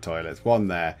above the toilets. 1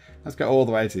 there. Let's go all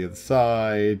the way to the other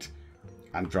side.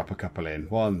 And drop a couple in.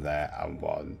 1 there and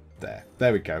 1 there.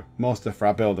 There we go. More stuff for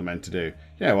our builder men to do.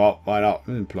 You know what? Why not?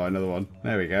 Employ another one.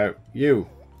 There we go. You,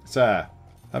 sir.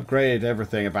 Upgrade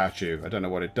everything about you. I don't know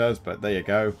what it does, but there you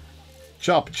go.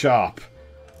 Chop, chop.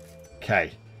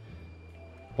 Okay.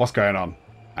 What's going on?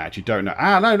 I actually don't know.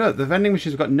 Ah, no, look. The vending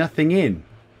machines have got nothing in.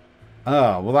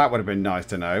 Oh, well, that would have been nice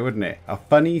to know, wouldn't it? A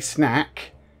funny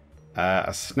snack.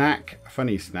 A snack. A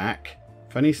funny snack.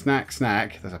 Funny snack,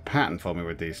 snack. There's a pattern for me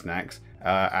with these snacks.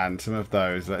 And some of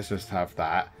those. Let's just have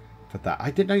that. For that.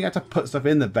 I didn't know you had to put stuff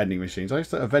in the vending machines. I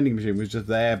just thought a vending machine was just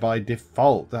there by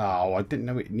default. Oh, I didn't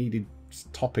know it needed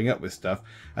topping up with stuff.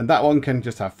 And that one can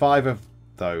just have 5 of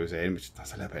those in, which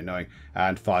that's a little bit annoying.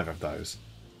 And 5 of those.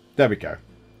 There we go.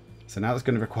 So now that's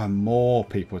going to require more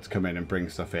people to come in and bring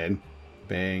stuff in.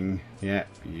 Bing. Yep,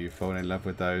 you fall in love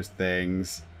with those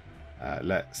things.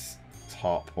 Let's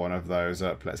top one of those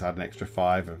up. Let's add an extra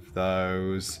 5 of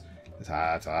those. Let's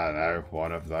add, I don't know,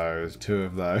 1 of those, 2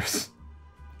 of those.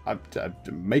 I'm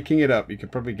making it up. You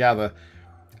could probably gather.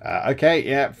 Okay,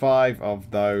 yeah, 5 of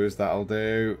those. That'll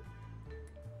do.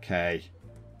 Okay.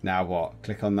 Now what?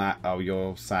 Click on that. Oh,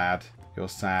 you're sad. You're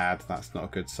sad. That's not a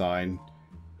good sign.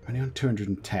 Only on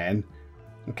 210.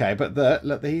 Okay, but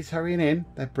look, he's hurrying in.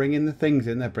 They're bringing the things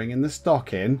in. They're bringing the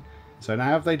stock in. So now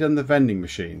have they done the vending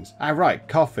machines? Ah, right,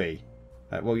 coffee.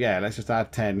 Well, yeah, let's just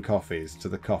add 10 coffees to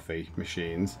the coffee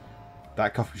machines.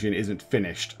 That coffee machine isn't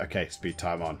finished. Okay, speed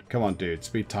time on. Come on, dude.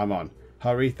 Speed time on.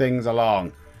 Hurry things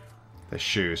along. There's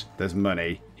shoes. There's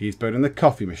money. He's building the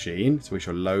coffee machine. So we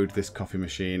shall load this coffee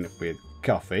machine with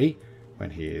coffee when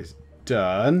he is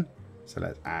done. So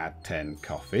let's add 10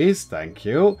 coffees. Thank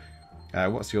you.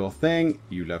 What's your thing?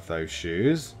 You love those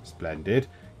shoes. Splendid.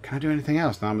 Can I do anything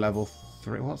else? Now I'm level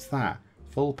 3. What's that?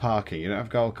 Full parking. You don't have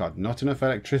gold card. Not enough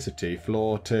electricity.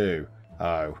 Floor 2.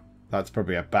 Oh, that's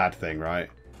probably a bad thing, right?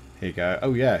 Here you go.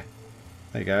 Oh, yeah.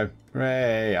 There you go.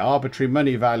 Hooray. Arbitrary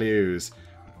money values.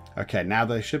 Okay, now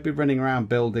they should be running around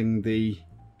building the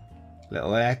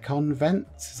little aircon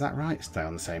vents. Is that right? Stay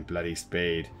on the same bloody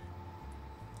speed.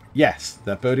 Yes,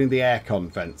 they're building the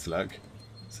aircon vents, look.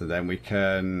 So then we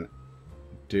can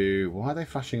do... Why are they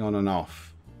flashing on and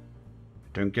off?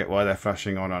 Don't get why they're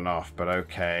flashing on and off, but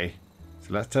okay.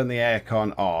 So let's turn the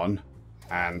aircon on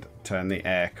and turn the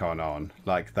aircon on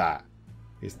like that.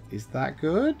 Is that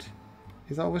good?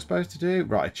 Is that what we're supposed to do?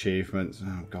 Right, achievements.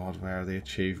 Oh God, where are the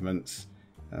achievements?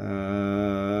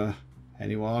 Anyone?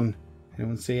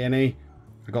 Anyone see any?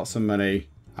 I got some money.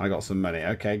 I got some money.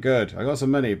 Okay, good. I got some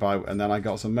money and then I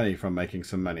got some money from making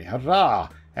some money. Hurrah!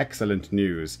 Excellent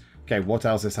news. Okay, what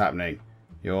else is happening?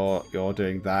 You're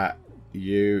doing that.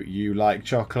 You like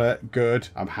chocolate. Good.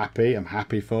 I'm happy. I'm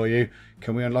happy for you.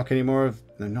 Can we unlock any more of...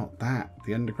 No, not that.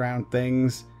 The underground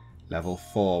things. Level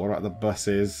 4. What about the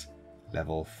buses?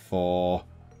 Level 4.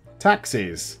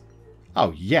 Taxis.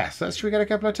 Oh, yes. Should we get a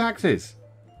couple of taxis?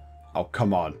 Oh,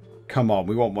 come on. Come on.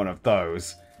 We want one of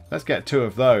those. Let's get 2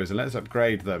 of those and let's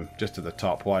upgrade them just to the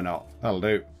top. Why not? That'll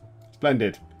do.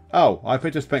 Splendid. Oh, I've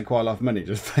just spent quite a lot of money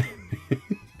just then.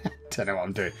 Don't know what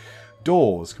I'm doing.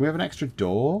 Doors. Can we have an extra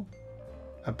door?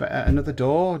 Another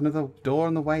door? Another door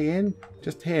on the way in?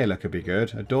 Just here, look, could be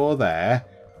good. A door there.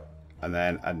 And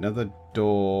then another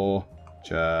door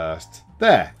just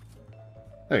there.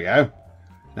 There we go.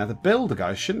 Now, the builder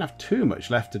guys shouldn't have too much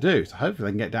left to do. So hopefully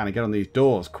they can get down and get on these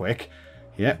doors quick.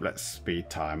 Yep, let's speed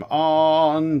time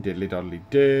on. Diddly doddly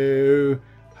do.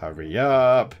 Hurry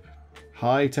up.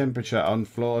 High temperature on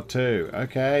floor 2.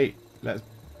 Okay, let's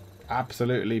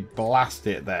absolutely blast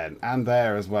it then. And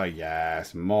there as well.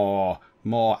 Yes, more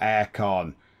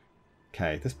aircon.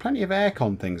 Okay, there's plenty of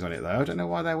aircon things on it though. I don't know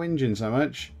why they're whinging so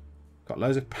much. Got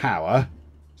loads of power.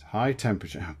 It's high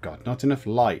temperature. Oh god, not enough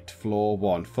light. Floor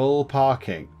 1. Full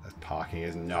parking. The parking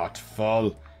is not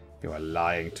full. You are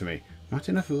lying to me. Not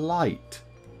enough light.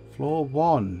 Floor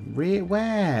 1.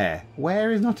 Where?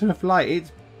 Where is not enough light?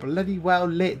 It's bloody well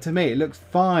lit to me. It looks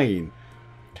fine.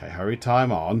 Okay, hurry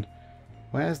time on.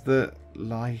 Where's the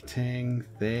lighting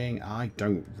thing? I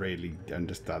don't really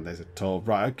understand this at all.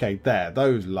 Right, okay, there.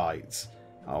 Those lights.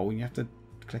 Oh, you have to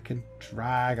click and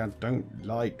drag. I don't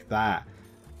like that.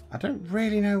 I don't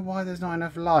really know why there's not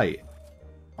enough light.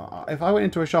 If I went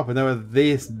into a shop and there were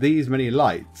these many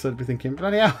lights, I'd be thinking,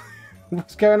 bloody hell,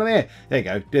 what's going on here? There you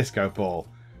go, disco ball.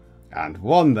 And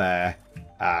one there,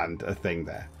 and a thing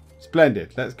there.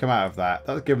 Splendid. Let's come out of that.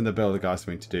 That's giving the builder guy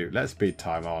something to do. Let's speed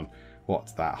time on.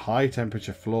 What's that? High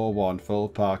temperature, floor 1, full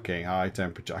parking, high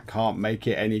temperature. I can't make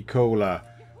it any cooler.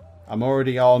 I'm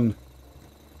already on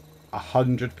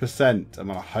 100%.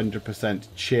 I'm on 100%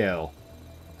 chill.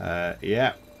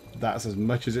 Yeah, that's as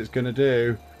much as it's going to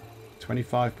do.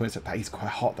 25 points. That is quite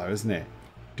hot though, isn't it?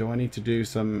 Do I need to do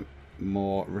some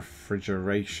more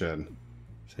refrigeration?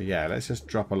 So yeah, let's just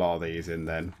drop a lot of these in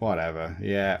then. Whatever.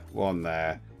 Yeah, one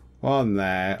there. One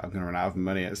there. I'm going to run out of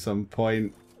money at some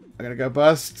point. I'm going to go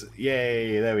bust.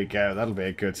 Yay, there we go. That'll be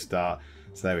a good start.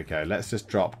 So there we go. Let's just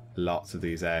drop lots of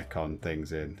these aircon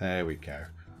things in. There we go.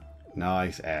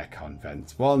 Nice aircon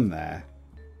vents. One there.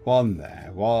 One there.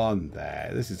 One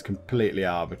there. This is completely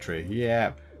arbitrary.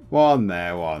 Yeah. One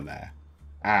there. One there.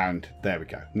 And there we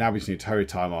go. Now we just need to hurry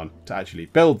time on to actually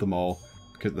build them all.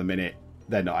 Because at the minute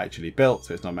they're not actually built,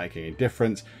 so it's not making any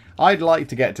difference. I'd like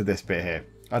to get to this bit here.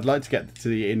 I'd like to get to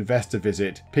the investor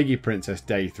visit, Piggy Princess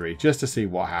Day 3, just to see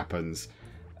what happens.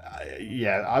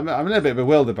 Yeah, I'm a little bit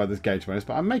bewildered by this game, to be honest,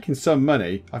 but I'm making some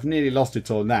money. I've nearly lost it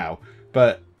all now.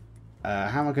 But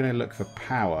how am I going to look for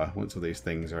power once all these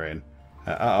things are in?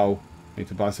 Uh-oh, need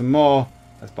to buy some more.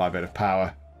 Let's buy a bit of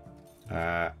power.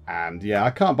 And yeah,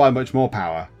 I can't buy much more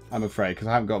power, I'm afraid, because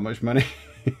I haven't got much money.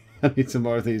 I need some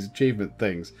more of these achievement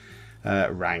things.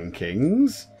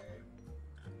 Rankings.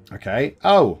 Okay.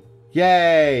 Oh,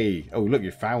 yay! Oh, look,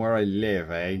 you found where I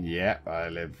live, eh? Yep, I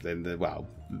live in the, well,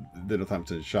 the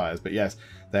Northampton Shires. But yes,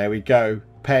 there we go.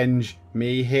 Penge,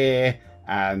 me here.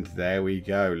 And there we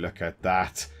go. Look at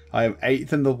that. I am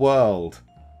 8th in the world.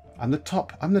 I'm the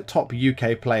top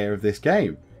UK player of this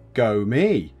game. Go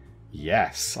me.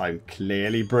 Yes, I'm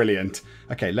clearly brilliant.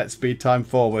 Okay, let's speed time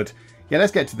forward. Yeah,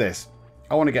 let's get to this.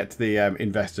 I want to get to the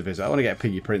investor visit. I want to get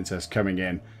Piggy Princess coming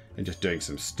in and just doing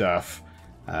some stuff.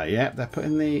 Yeah, they're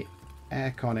putting the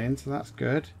aircon in, so that's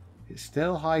good. It's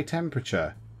still high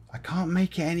temperature. I can't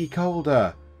make it any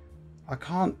colder. I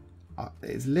can't.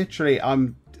 It's literally,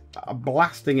 I'm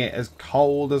blasting it as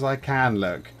cold as I can,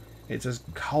 look. It's as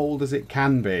cold as it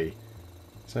can be.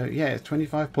 So yeah, it's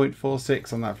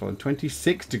 25.46 on that floor and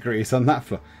 26 degrees on that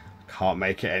floor. I can't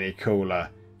make it any cooler.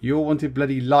 You all wanted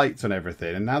bloody lights on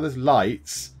everything, and now there's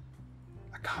lights.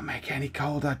 I can't make it any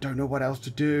colder. I don't know what else to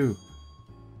do.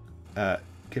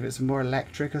 Give it some more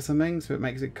electric or something so it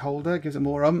makes it colder, gives it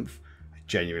more oomph. I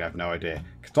genuinely have no idea.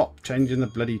 Stop changing the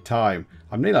bloody time.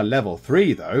 I'm nearly on level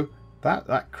 3 though.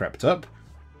 That crept up.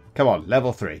 Come on,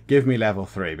 level 3. Give me level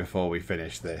 3 before we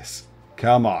finish this.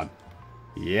 Come on.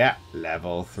 Yeah,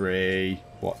 level 3.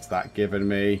 What's that giving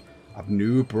me? A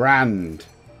new brand.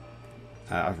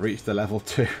 I've reached the level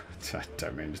 2. I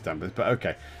don't really understand this, but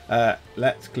okay.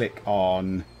 Let's click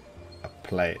on a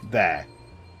play. There.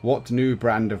 What new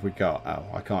brand have we got? Oh,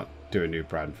 I can't do a new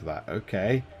brand for that.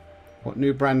 Okay. What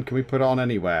new brand can we put on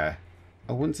anywhere?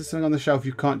 Oh, once there's something on the shelf,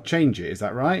 you can't change it. Is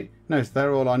that right? No, so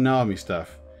they're all on army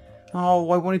stuff. Oh,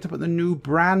 I wanted to put the new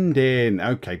brand in.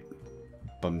 Okay.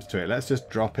 Bums to it. Let's just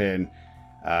drop in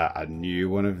a new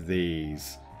one of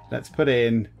these. Let's put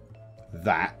in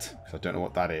that, because I don't know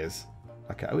what that is.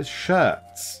 Okay. Oh, it's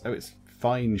shirts. Oh, it's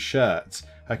fine shirts.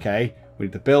 Okay. We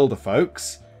need the builder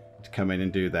folks to come in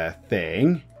and do their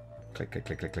thing. Click, click,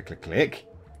 click, click, click, click, click.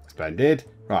 Splendid.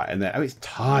 Right, and then, oh, it's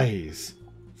ties.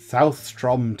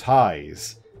 Southstrom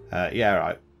ties. Yeah,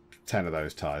 right. 10 of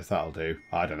those ties. That'll do.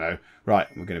 I don't know. Right,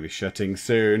 we're going to be shutting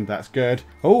soon. That's good.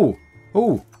 Oh,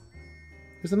 oh.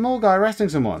 Is the mole guy arresting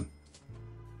someone?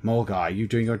 Mole guy, you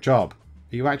doing your job?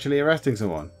 Are you actually arresting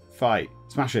someone? Fight.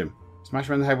 Smash him. Smash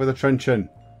him in the head with a truncheon.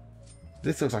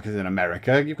 This looks like it's in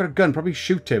America. You've got a gun. Probably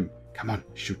shoot him. Come on,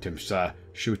 shoot him, sir.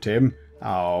 Shoot him.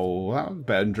 Oh, that was a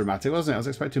bit undramatic, wasn't it? I was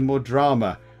expecting more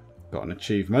drama. Got an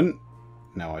achievement.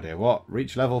 No idea what.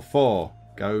 Reach level 4.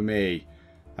 Go me.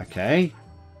 Okay.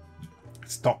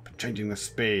 Stop changing the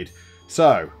speed.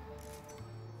 So,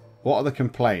 what are the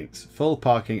complaints? Full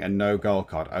parking and no gold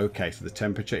card. Okay, so the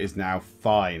temperature is now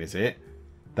fine, is it?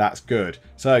 That's good.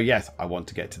 So, yes, I want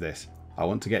to get to this. I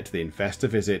want to get to the Investor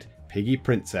Visit Piggy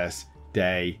Princess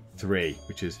Day 3,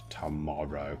 which is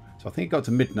tomorrow. So I think it got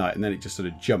to midnight and then it just sort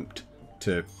of jumped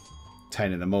to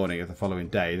 10 in the morning of the following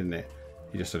day, didn't it?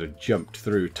 You just sort of jumped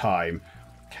through time.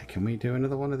 Okay, can we do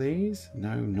another one of these?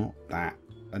 No, not that.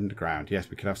 Underground. Yes,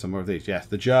 we could have some more of these. Yes,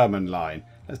 the German line.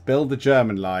 Let's build the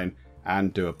German line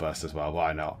and do a bus as well.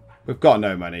 Why not? We've got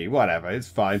no money. Whatever. It's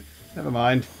fine. Never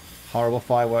mind. Horrible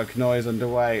firework noise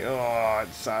underway. Oh,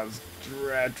 it sounds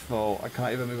dreadful. I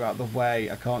can't even move out of the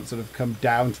way. I can't sort of come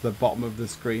down to the bottom of the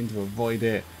screen to avoid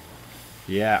it.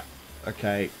 Yeah.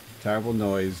 Okay. Terrible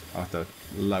noise. I have to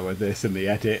lower this in the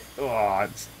edit. Oh,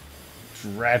 it's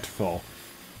dreadful.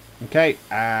 Okay.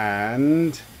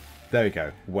 And there we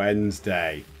go.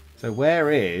 Wednesday. So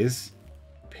where is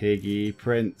Piggy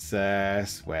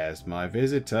Princess? Where's my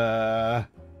visitor?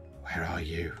 Where are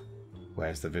you?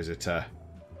 Where's the visitor?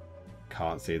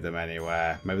 Can't see them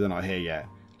anywhere. Maybe they're not here yet.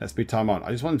 Let's be time on.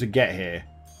 I just want them to get here.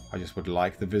 I just would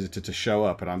like the visitor to show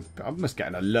up, and I must get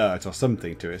an alert or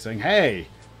something to it saying, hey,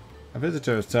 a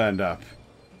visitor has turned up.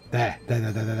 There.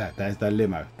 There's the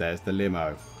limo. There's the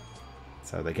limo.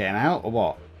 So they're getting out or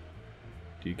what?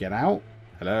 Do you get out?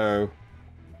 Hello?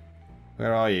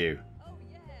 Where are you?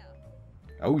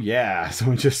 Oh yeah,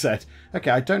 someone just said.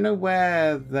 Okay, I don't know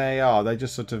where they are. They're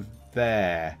just sort of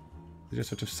there. They just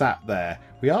sort of sat there.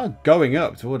 We are going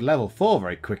up toward level 4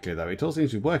 very quickly, though. It all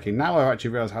seems to be working. Now I actually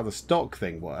realise how the stock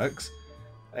thing works.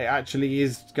 It actually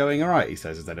is going alright, he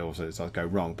says, and then also it starts to go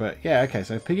wrong. But yeah, okay,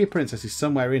 so Piggy Princess is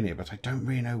somewhere in here, but I don't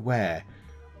really know where.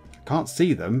 I can't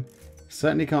see them.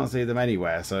 Certainly can't see them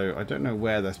anywhere, so I don't know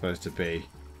where they're supposed to be.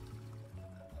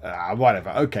 Whatever.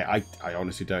 Okay, I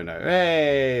honestly don't know.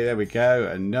 Hey, there we go.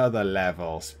 Another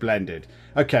level. Splendid.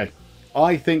 Okay,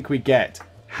 I think we get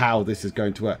how this is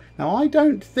going to work. Now, I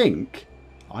don't think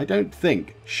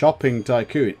Shopping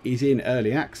Tycoon is in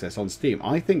early access on Steam.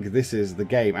 I think this is the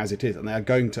game as it is, and they are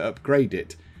going to upgrade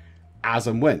it as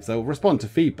and when. So they'll respond to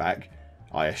feedback.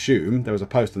 I assume there was a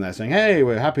post on there saying, hey,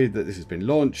 we're happy that this has been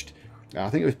launched. I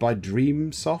think it was by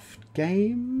Dreamsoft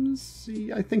Games.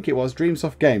 I think it was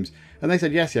Dreamsoft Games. And they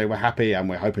said, yes, yeah, we're happy and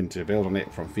we're hoping to build on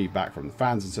it from feedback from the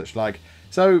fans and such like.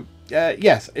 So,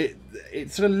 yes,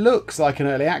 it sort of looks like an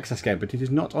early access game, but it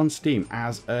is not on Steam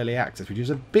as early access, which is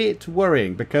a bit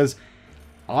worrying because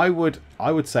I would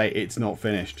say it's not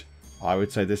finished. I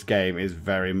would say this game is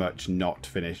very much not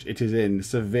finished. It is in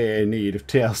severe need of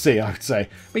TLC, I would say. I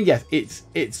mean, yes,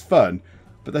 it's fun,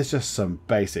 but there's just some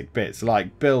basic bits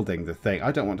like building the thing.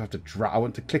 I don't want to have to drag. I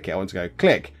want to click it. I want to go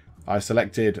click. I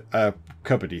selected a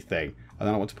cupboardy thing, and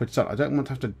then I want to put it on. I don't want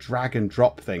to have to drag and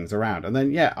drop things around. And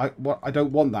then, yeah, I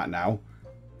don't want that now.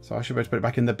 So I should be able to put it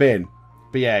back in the bin.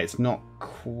 But yeah, it's not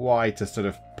quite as sort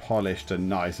of polished and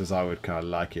nice as I would kind of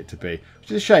like it to be.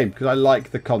 Which is a shame, because I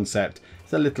like the concept.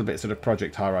 It's a little bit sort of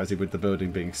Project High-Risey with the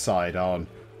building being side on.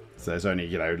 So there's only,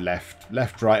 you know,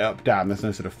 left, right, up, down. There's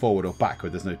no sort of forward or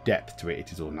backward. There's no depth to it.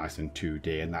 It is all nice and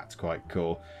 2D, and that's quite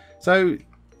cool. So,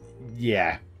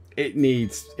 yeah, it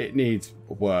needs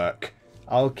work.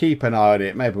 I'll keep an eye on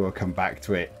it. Maybe we'll come back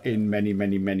to it in many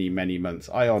months.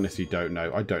 I honestly don't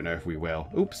know. I don't know if we will.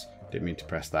 Oops, didn't mean to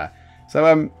press that.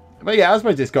 So, but yeah, I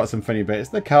suppose it's got some funny bits.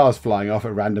 The cars flying off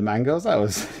at random angles. That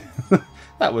was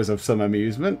that was of some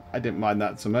amusement. I didn't mind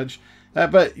that so much.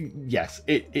 But yes,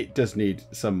 it does need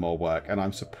some more work, and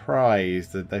I'm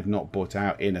surprised that they've not brought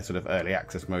out in a sort of early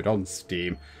access mode on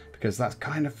Steam, because that's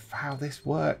kind of how this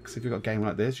works. If you've got a game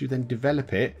like this, you then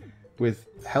develop it with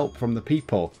help from the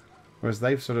people, whereas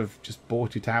they've sort of just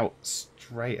bought it out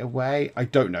straight away. I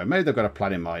don't know. Maybe they've got a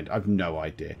plan in mind. I've no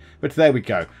idea. But there we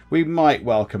go. We might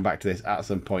well come back to this at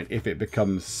some point if it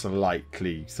becomes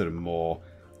slightly sort of more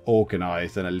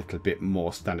organised and a little bit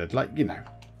more standard, like, you know,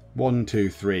 1, 2,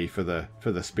 3 for the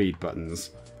speed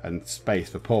buttons and space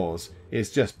for pause is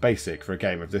just basic for a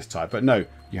game of this type. But no,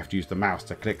 you have to use the mouse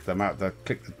to click them out,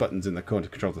 click the buttons in the corner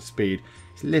to control the speed.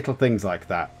 It's little things like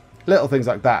that. Little things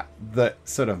like that that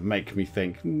sort of make me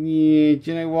think, yeah, do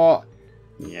you know what?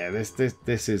 Yeah, this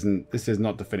is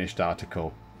not the finished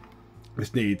article.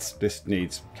 This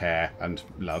needs care and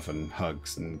love and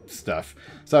hugs and stuff.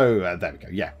 So there we go.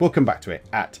 Yeah, we'll come back to it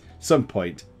at some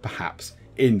point, perhaps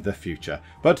in the future.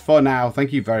 But for now,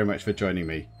 thank you very much for joining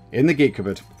me in the Geek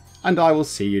Cupboard, and I will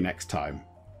see you next time.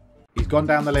 He's gone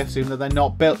down the lifts even though they're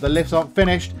not built. The lifts aren't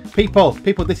finished. People,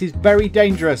 this is very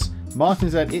dangerous.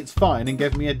 Martin said it's fine and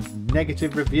gave me a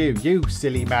negative review. You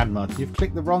silly man, Martin, you've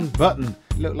clicked the wrong button.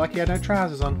 Looked like he had no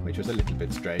trousers on, which was a little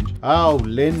bit strange. Oh,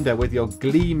 Linda, with your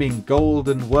gleaming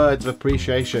golden words of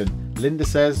appreciation. Linda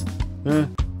says,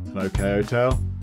 an okay hotel.